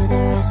forward to the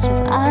rest of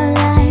our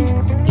lives.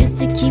 Used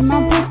to keep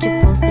my picture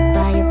posted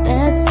by your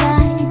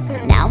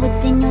bedside. Now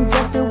it's in your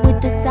dresser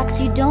with the socks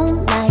you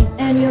don't like.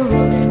 And you're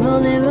rolling,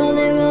 rolling,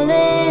 rolling,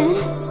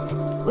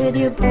 rolling with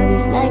your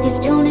brothers like it's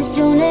Jonas,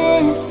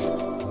 Jonas.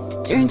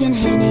 Drinking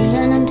Henny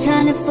and I'm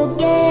trying to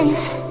forget,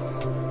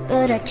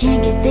 but I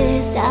can't get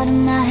this out of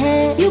my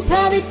head. You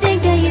probably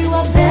think that you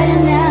are better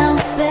now,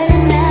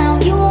 better now.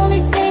 You only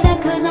say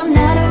that cause I'm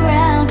not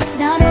around,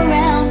 not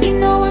around. You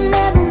know I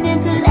never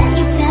meant to let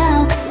you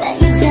down,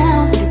 let you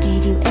down. Would've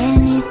gave you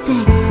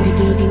anything, would've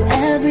gave you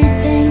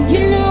everything.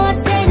 You know I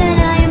say that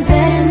I am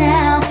better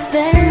now,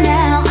 better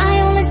now. I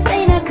only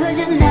say that cause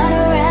you're not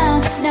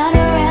around, not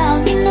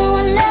around. You know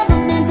I never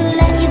meant to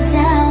let you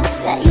down,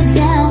 let you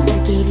down.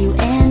 Would've gave you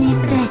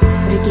anything,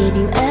 would've gave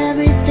you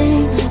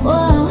everything.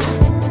 Whoa,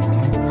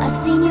 I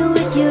seen you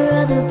with your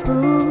other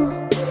boo.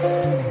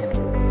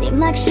 Seemed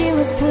like she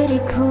was pretty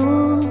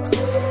cool.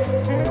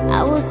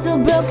 I was so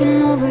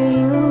broken over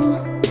you.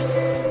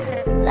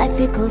 Life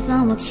it goes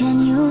on, what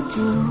can you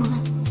do?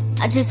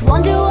 I just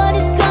wonder what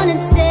it's gonna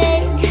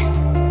take.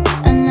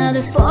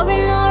 Another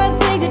foreign or a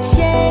bigger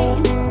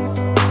chain.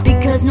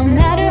 Because no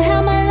matter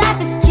how my life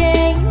has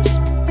changed,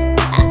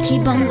 I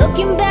keep on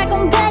looking back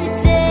on better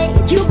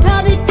days. You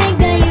probably think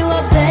that you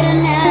are better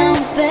now,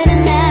 better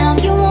now.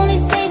 You only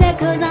say that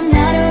cause I'm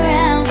not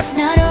around,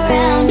 not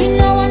around. You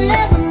know I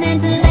never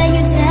meant to let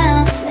you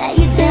down, let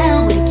you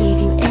down. Would've gave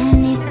you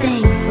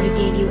anything, would've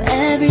gave you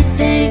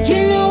everything.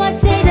 You know I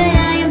say that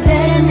I am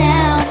better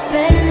now,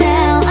 better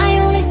now. I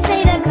only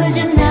say that cause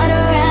you're not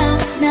around,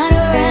 not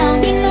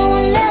around. You know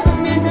I never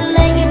meant to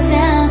let you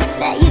down,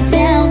 let you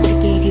down.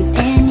 Would've gave you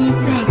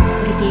anything,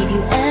 would've gave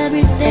you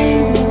everything.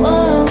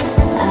 Whoa,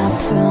 I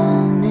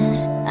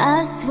promise,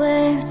 I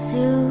swear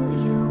to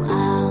you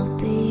I'll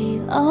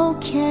be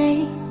okay.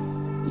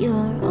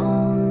 You're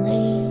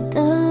only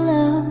the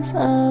love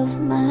of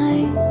my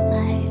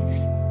life.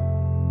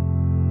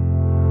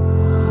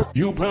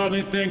 You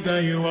probably think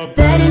that you are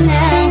Better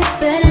now,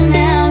 better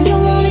now. You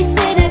only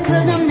say that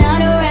cause I'm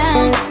not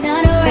around,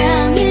 not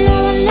around. You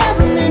know I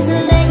never meant to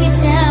let you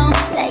down,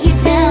 let you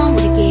down.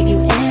 Would've gave you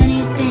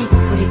anything,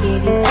 would've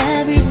gave you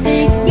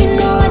everything. You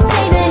know I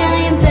say that I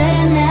am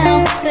better now,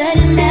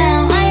 better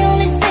now. I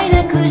only say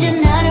that cause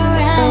you're not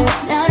around,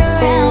 not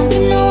around.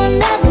 You know I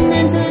never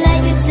meant to let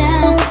you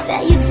down,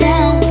 let you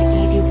down. Would've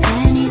gave you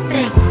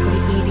anything,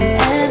 would've gave you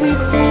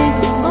everything.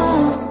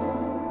 Oh.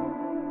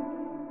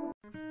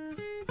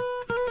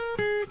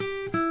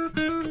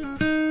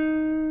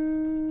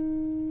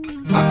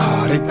 I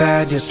caught it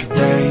bad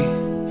yesterday.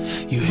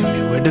 You hit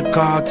me with a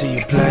call to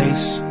your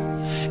place.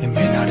 Ain't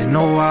been out in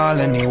a while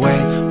anyway.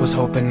 Was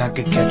hoping I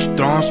could catch you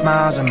throwing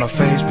smiles in my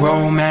face.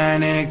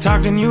 Romantic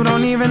talking, you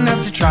don't even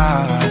have to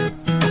try.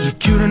 You're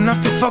cute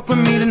enough to fuck with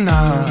me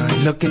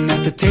tonight. Looking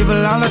at the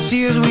table, all I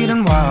see is weed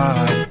and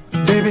wine.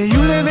 Baby, you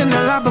living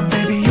a lot, but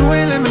baby, you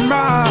ain't living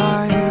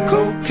right.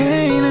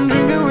 Cocaine and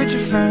drinking with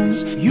your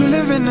friends. You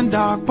live in the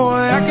dark,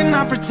 boy, I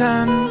cannot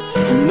pretend.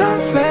 I'm not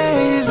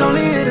fazed,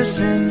 only here to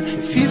sin.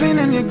 If even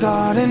in your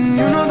garden,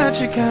 you know that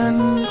you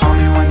can. Call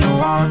me when you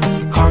want,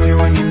 call me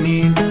when you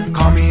need.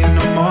 Call me in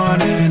the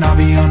morning, I'll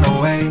be on the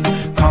way.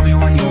 Call me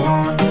when you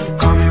want,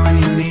 call me when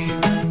you need.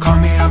 Call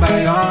me out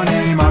by your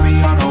name, I'll be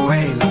on the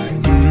way. Like,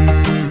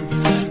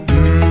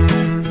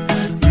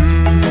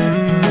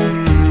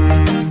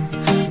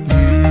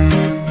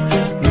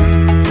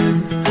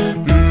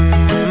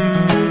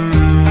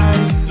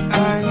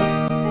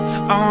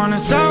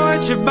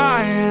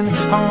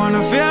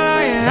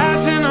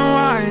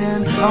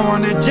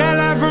 want the jet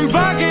lag from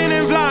fucking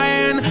and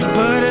flying.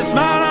 Put a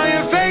smile on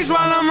your face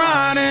while I'm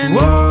riding.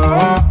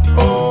 Whoa,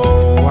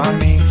 oh, I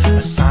mean,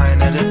 a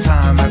sign at a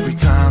time. Every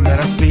time that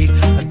I speak,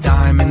 a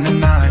dime and a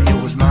nine.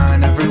 It was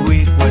mine every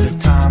week. With the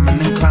time and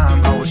the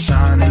climb, God was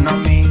shining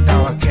on me.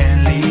 Now I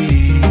can't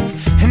leave,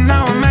 and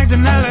now I'm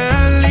acting hella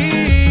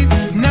elite.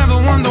 Never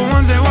won the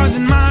ones that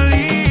wasn't my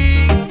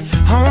league.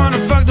 I wanna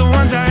fuck the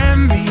ones I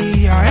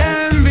envy. I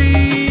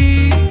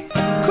envy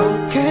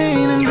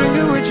cocaine and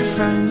drinking with your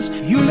friends.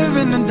 You live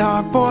in the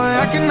dark, boy,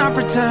 I cannot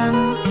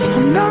pretend.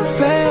 I'm not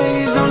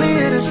phased, only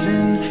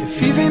innocent.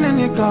 If even in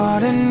your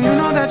garden, you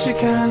know that you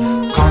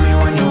can. Call me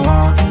when you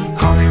want,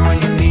 call me when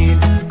you need.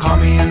 Call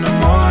me in the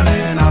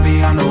morning, I'll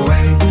be on the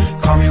way.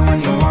 Call me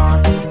when you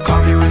want,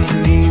 call me when you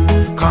need.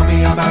 Call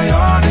me out by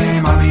your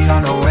name, I'll be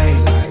on the way.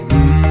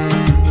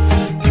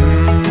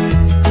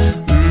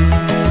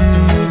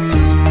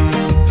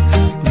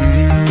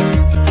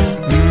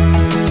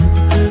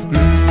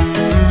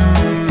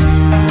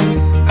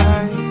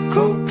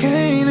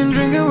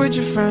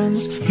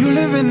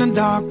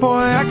 Dark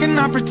boy, I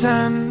cannot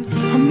pretend.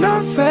 I'm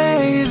not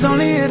phased,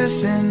 only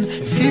innocent.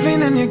 If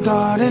even in your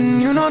garden,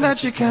 you know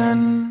that you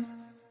can.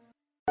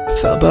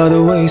 Fell by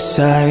the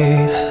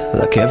wayside,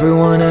 like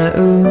everyone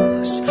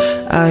else.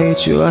 I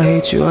hate you, I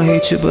hate you, I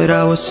hate you, but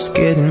I was just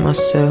kidding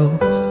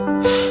myself.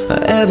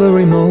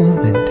 Every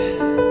moment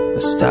I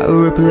start to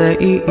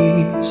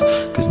replace,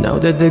 cause now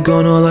that they're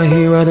gone, all I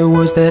hear are the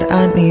words that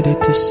I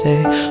needed to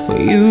say.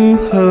 When you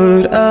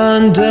hurt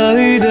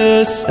under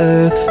the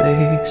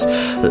surface,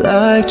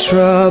 like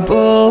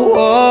troubled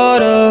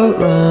water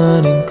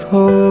running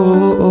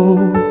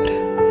cold.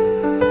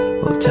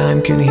 Well,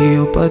 time can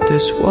heal, but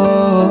this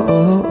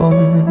won't.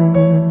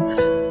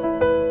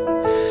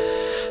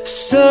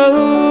 So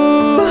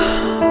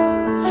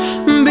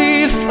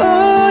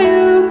before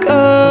you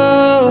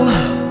go,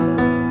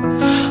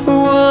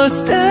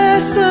 was there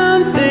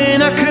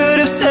something I could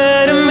have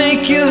said to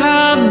make your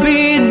heart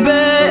beat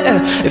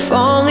better? If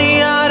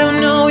only, I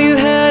don't know, you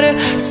had a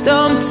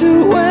storm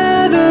to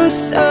weather.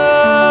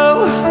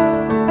 So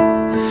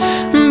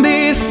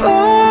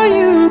before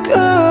you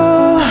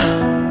go,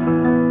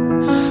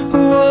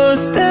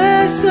 was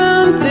there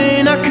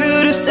something I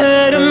could have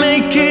said to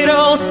make it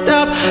all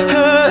stop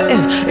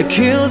hurting? It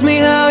kills me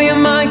how your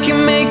mind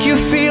can make you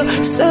feel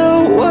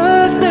so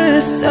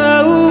worthless.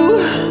 So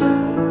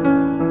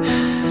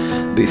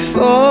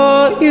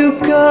before you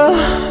go,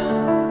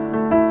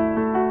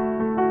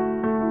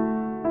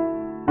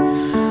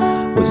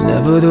 was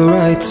never the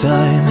right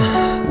time,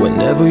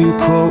 whenever you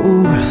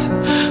called.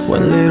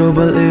 Went little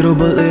but little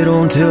but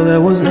little until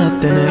there was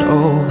nothing at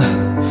all.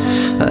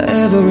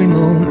 Every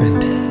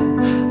moment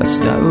I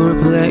start to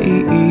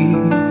replay,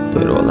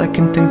 but all I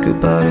can think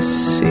about is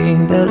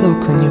seeing that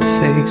look on your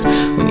face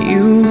when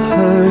you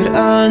hurt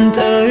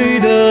under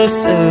the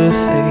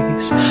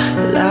surface,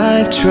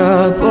 like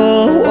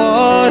troubled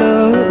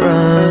water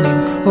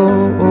running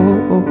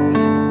cold.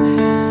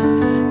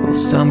 Well,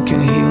 some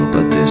can heal,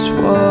 but this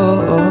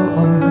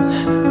won't.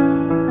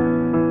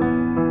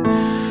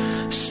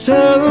 So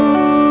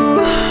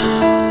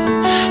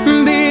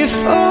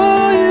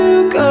before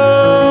you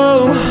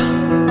go,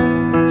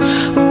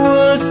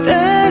 was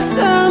there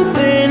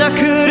something I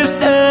could have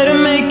said to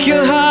make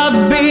your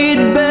heart beat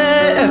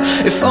better?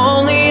 If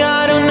only,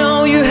 I don't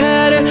know, you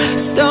had a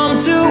storm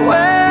to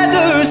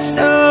weather.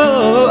 So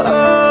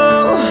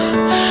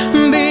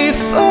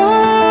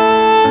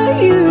before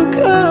you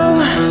go,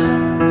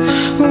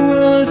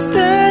 was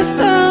there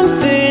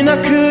something I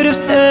could have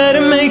said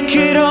to make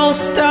it all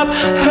stop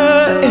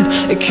hurting?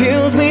 It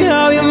kills me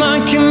how your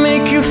mind can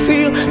make you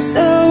feel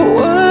so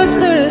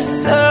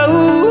worthless. So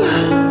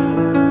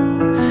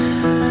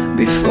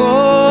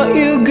before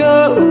you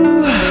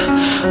go,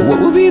 what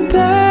would be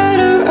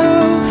better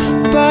off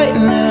by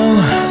now?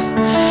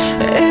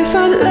 If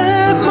I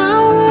let my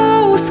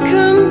walls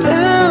come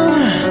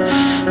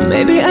down,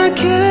 maybe I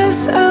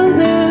guess I'll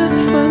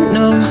never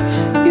know.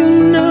 You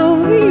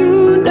know,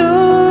 you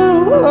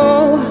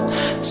know.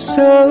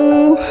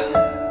 So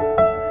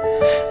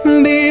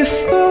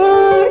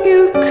before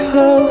you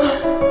go,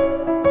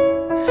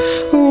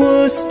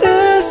 was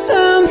there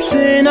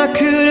something I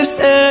could have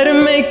said to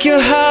make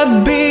your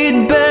heart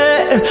beat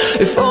better?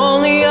 If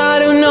only, I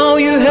don't know,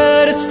 you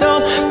had a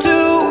storm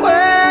to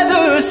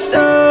weather.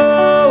 So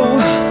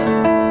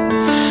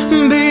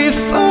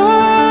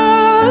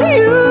before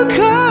you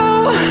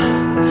go,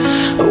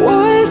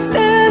 was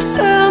there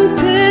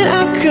something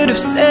I could have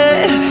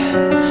said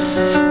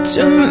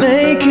to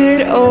make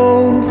it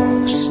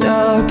all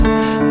stop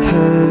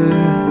hurting?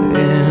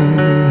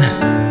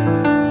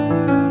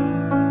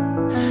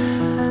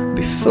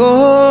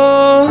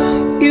 Before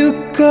you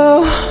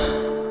go,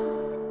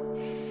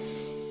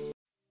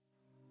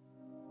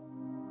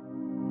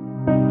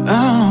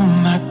 oh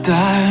my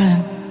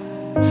darling,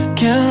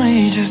 can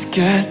we just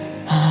get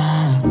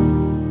home?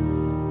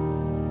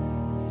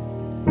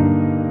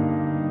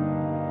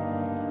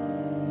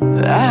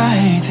 I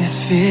hate this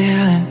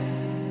feeling,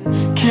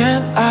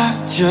 can't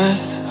I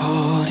just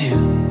hold you?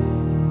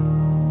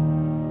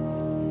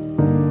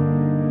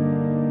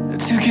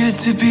 Too good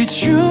to be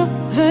true,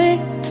 they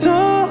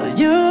told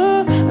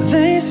you.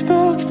 They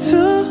spoke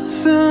too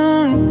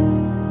soon.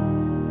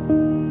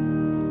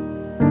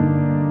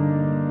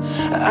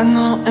 I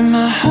know in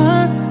my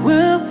heart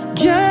we'll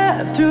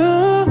get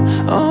through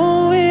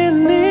all we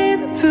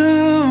need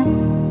to.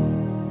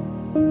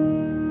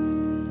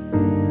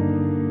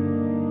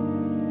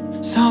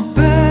 So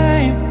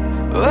babe,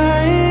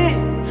 wait,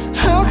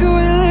 how can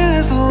we leave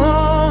this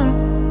alone?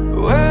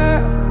 We're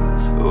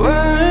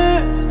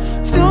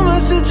too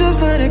much to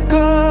just let it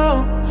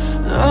go.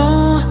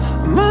 Oh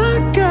my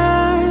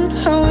God,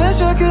 I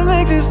wish I could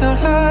make this not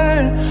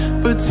hard.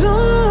 But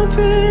don't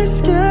be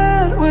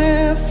scared,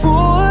 we're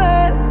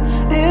falling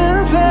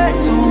in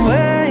place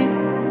away.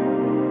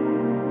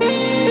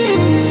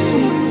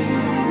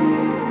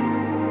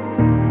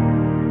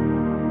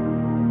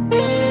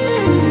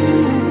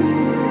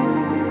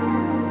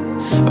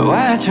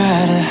 Why try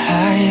to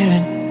hide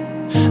it?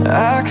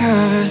 Our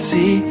covers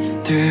see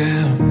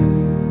through.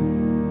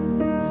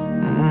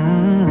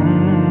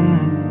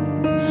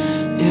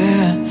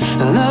 Yeah,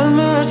 not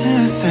much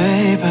to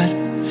say, but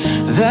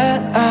that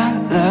I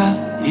love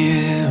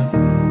you.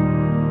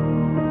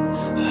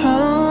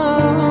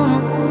 Oh,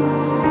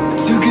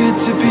 too good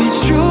to be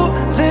true,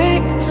 they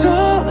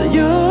told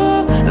you.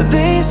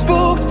 They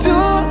spoke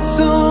too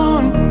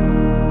soon.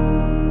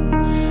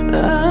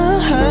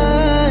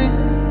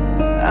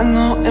 I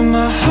know in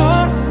my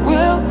heart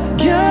we'll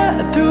get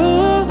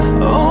through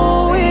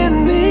all we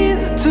need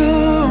to.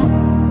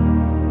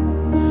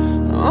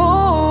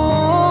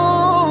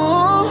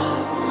 Oh,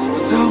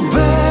 so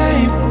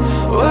babe,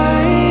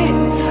 wait,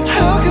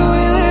 how can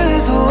we leave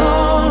this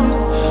alone?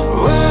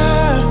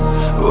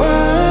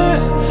 We're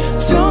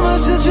too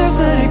much to just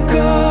let it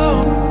go.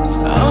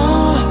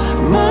 Oh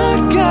my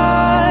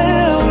God,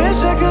 I wish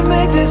I could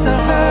make this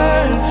not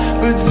hard.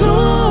 But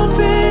don't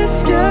be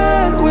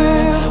scared,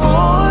 we're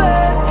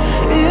falling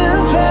in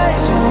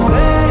place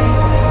away.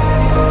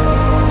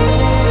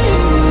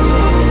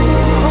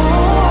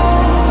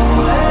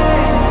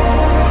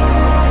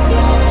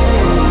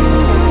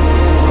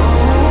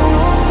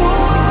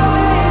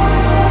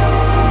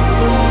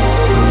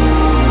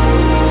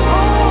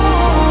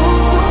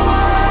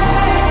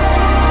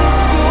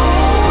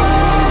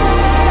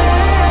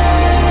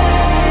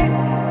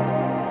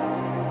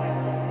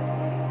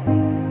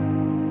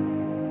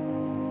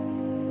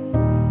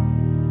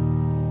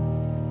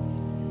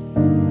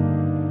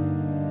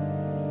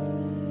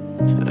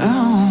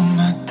 Oh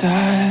my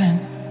darling,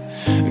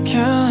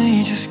 can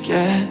we just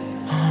get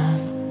home?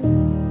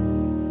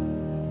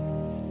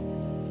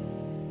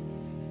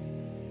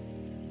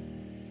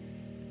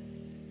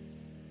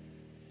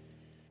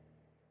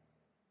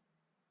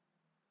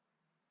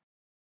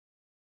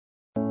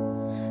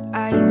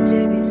 I used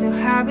to be so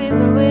happy,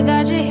 but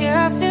without you here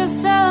I feel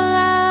so low.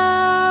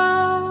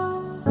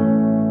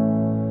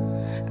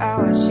 I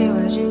watch you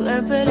as you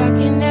left, but I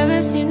can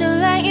never seem to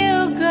let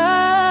you go.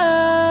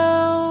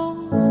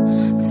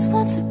 Cause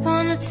once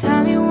upon a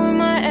time you were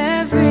my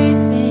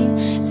everything.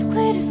 It's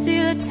clear to see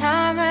the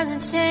time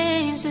hasn't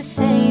changed a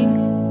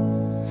thing.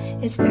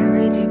 It's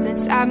buried deep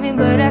inside me,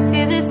 but I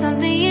feel there's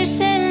something you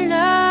should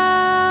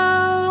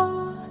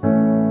know.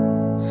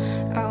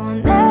 I will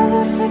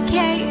never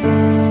forget you.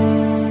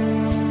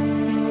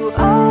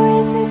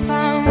 Always be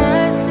by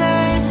my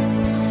side.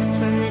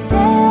 From the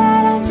day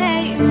that I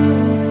met you,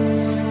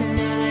 I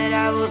know that I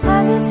will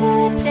love you till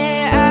the day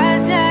I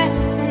die.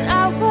 And I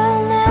will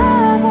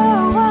never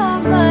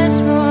want much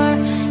more.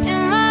 In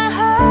my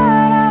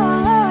heart I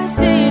will always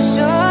be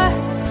sure.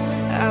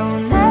 I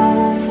will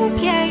never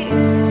forget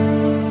you.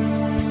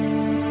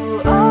 You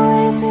will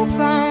always be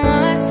by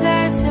my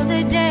side till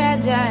the day I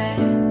die.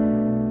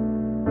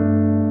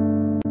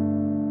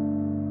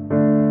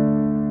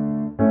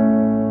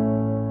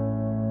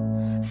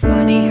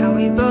 Funny how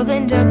we both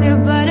end up here,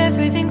 but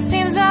everything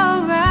seems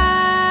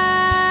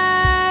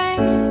alright.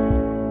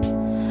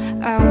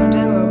 I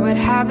wonder what would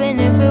happen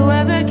if we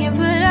ever can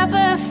put up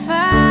a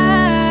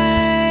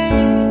fight.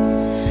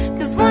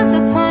 Cause once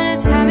upon a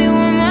time you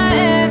were my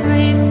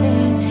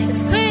everything.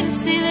 It's clear to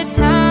see the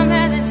time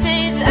hasn't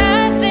changed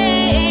a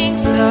thing.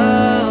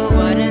 So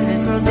what in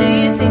this world do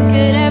you think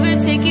could ever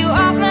take you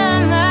off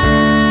my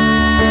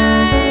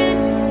mind?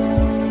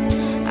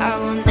 I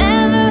will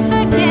never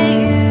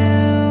forget you.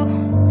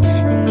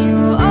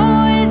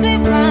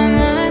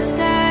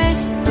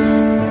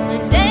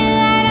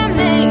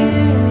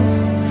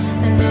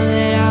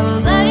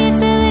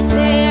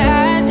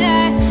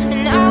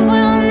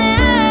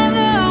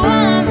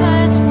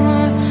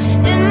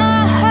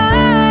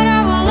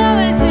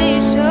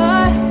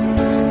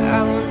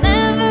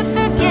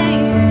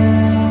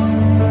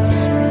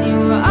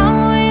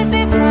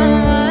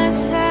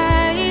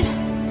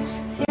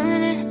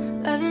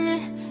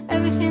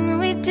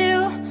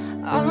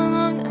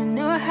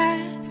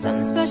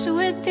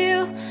 With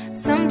you,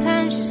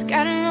 sometimes you just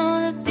gotta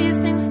know that these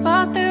things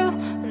fall through.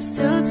 But I'm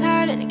still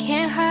tired and I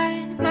can't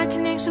hide my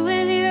connection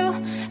with you.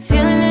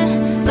 Feeling it,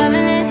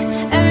 loving it,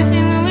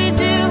 everything that we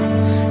do.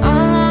 All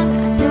along I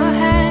knew I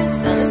had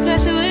something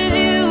special with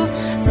you.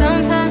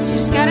 Sometimes you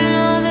just gotta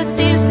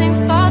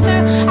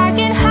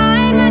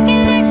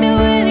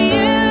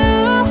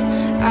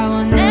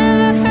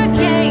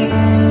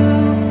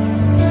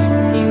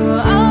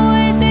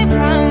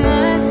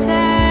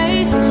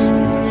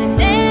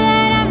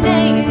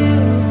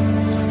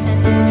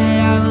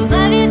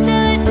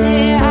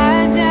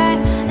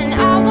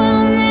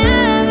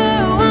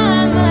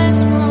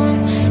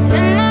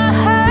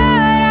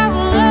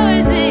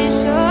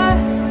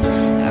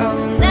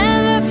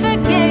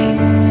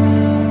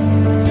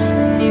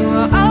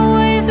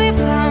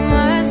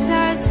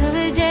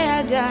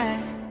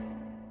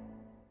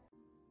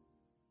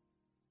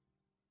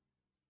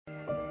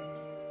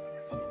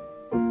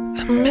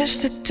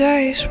miss the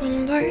days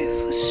when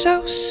life was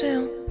so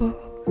simple.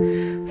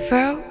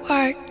 Felt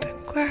like the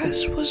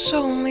glass was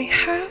only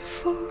half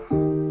full.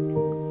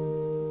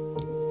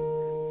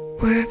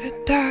 Where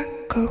did I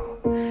go?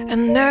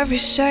 And every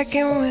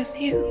second with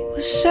you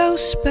was so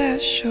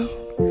special.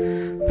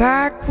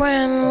 Back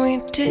when we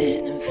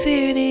didn't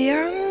fear the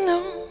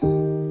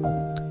unknown,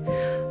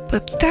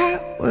 but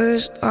that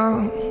was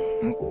long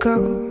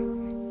ago.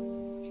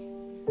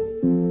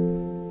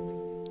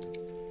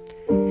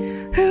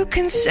 Who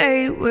can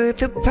say where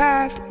the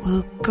path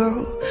will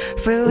go?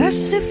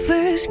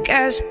 Philosophers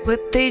guess,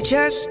 but they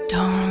just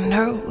don't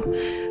know.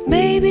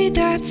 Maybe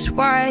that's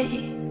why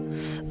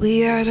we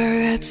had our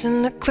heads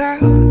in the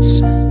clouds.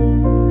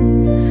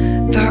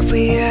 Thought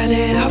we had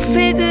it all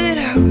figured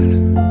out,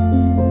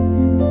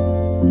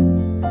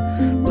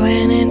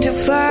 planning to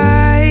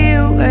fly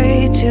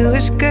away to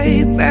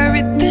escape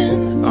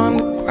everything on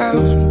the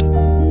ground.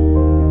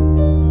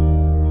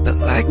 But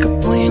like a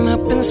plane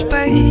up in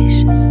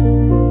space,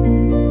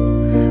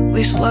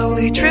 we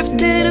slowly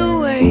drifted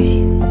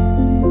away.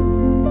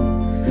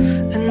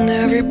 And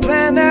every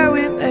plan that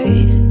we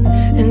made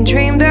and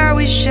dream that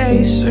we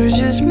chased are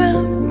just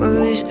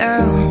memories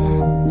now.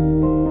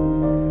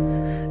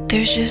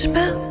 There's just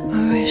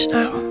memories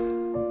now.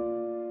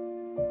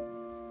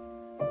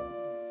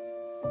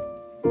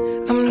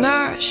 I'm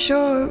not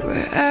sure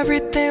where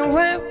everything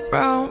went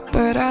wrong,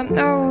 but I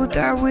know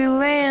that we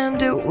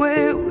landed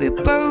where we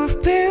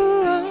both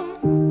belong.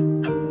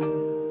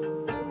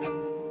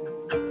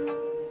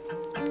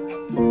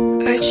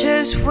 I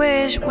just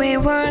wish we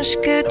weren't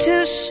scared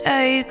to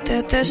say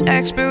that there's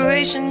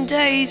expiration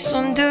dates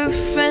on the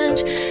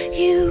friends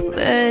you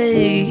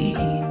made.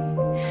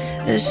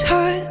 As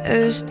hard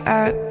as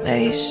that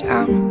may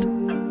sound,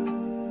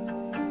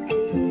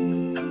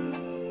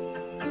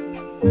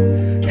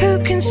 who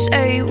can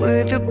say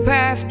where the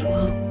path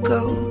will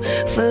go?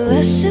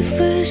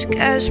 Philosophers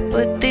guess,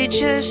 but they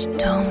just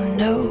don't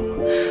know.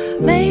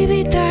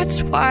 Maybe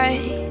that's why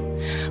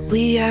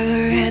we have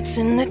our heads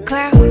in the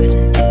cloud.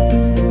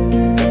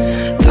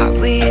 Thought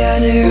we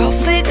had it all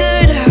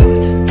figured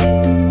out,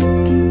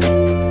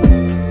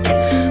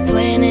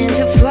 planning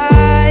to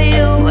fly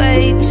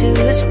away to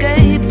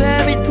escape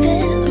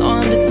everything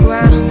on the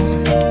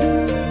ground.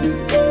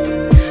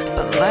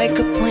 But like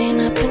a plane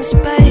up in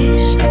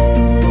space,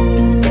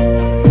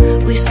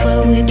 we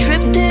slowly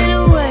drifted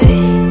away.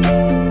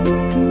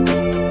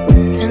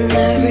 And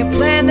every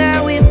plan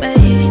that we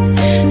made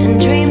and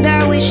dream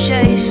that we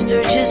chased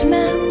are just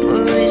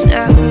memories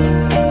now.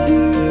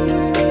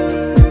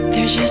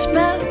 There's just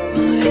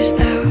memories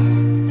now.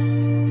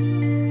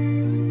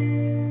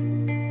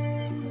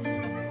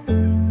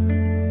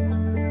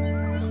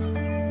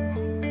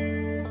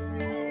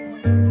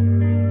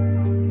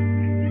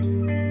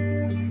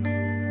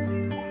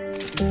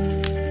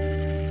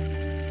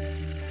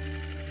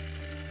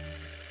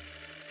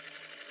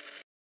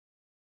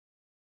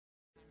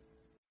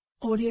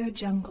 Audio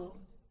Jungle.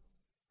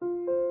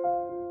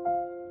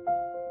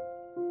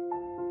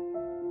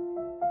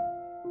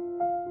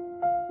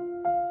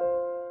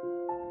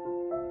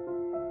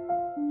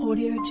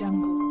 Audio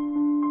Jungle.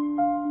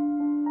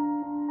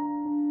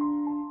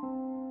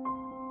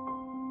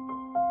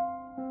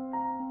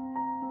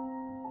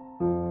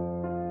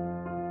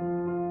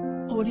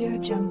 Audio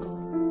Jungle.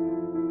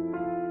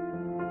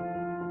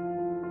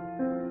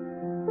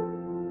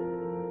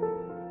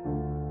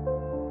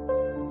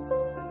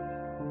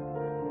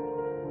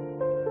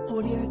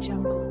 Audio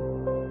Jungle.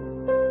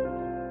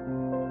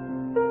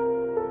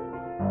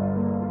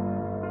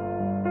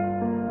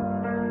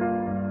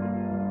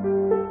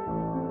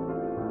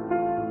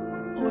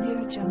 Audio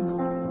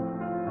Jungle.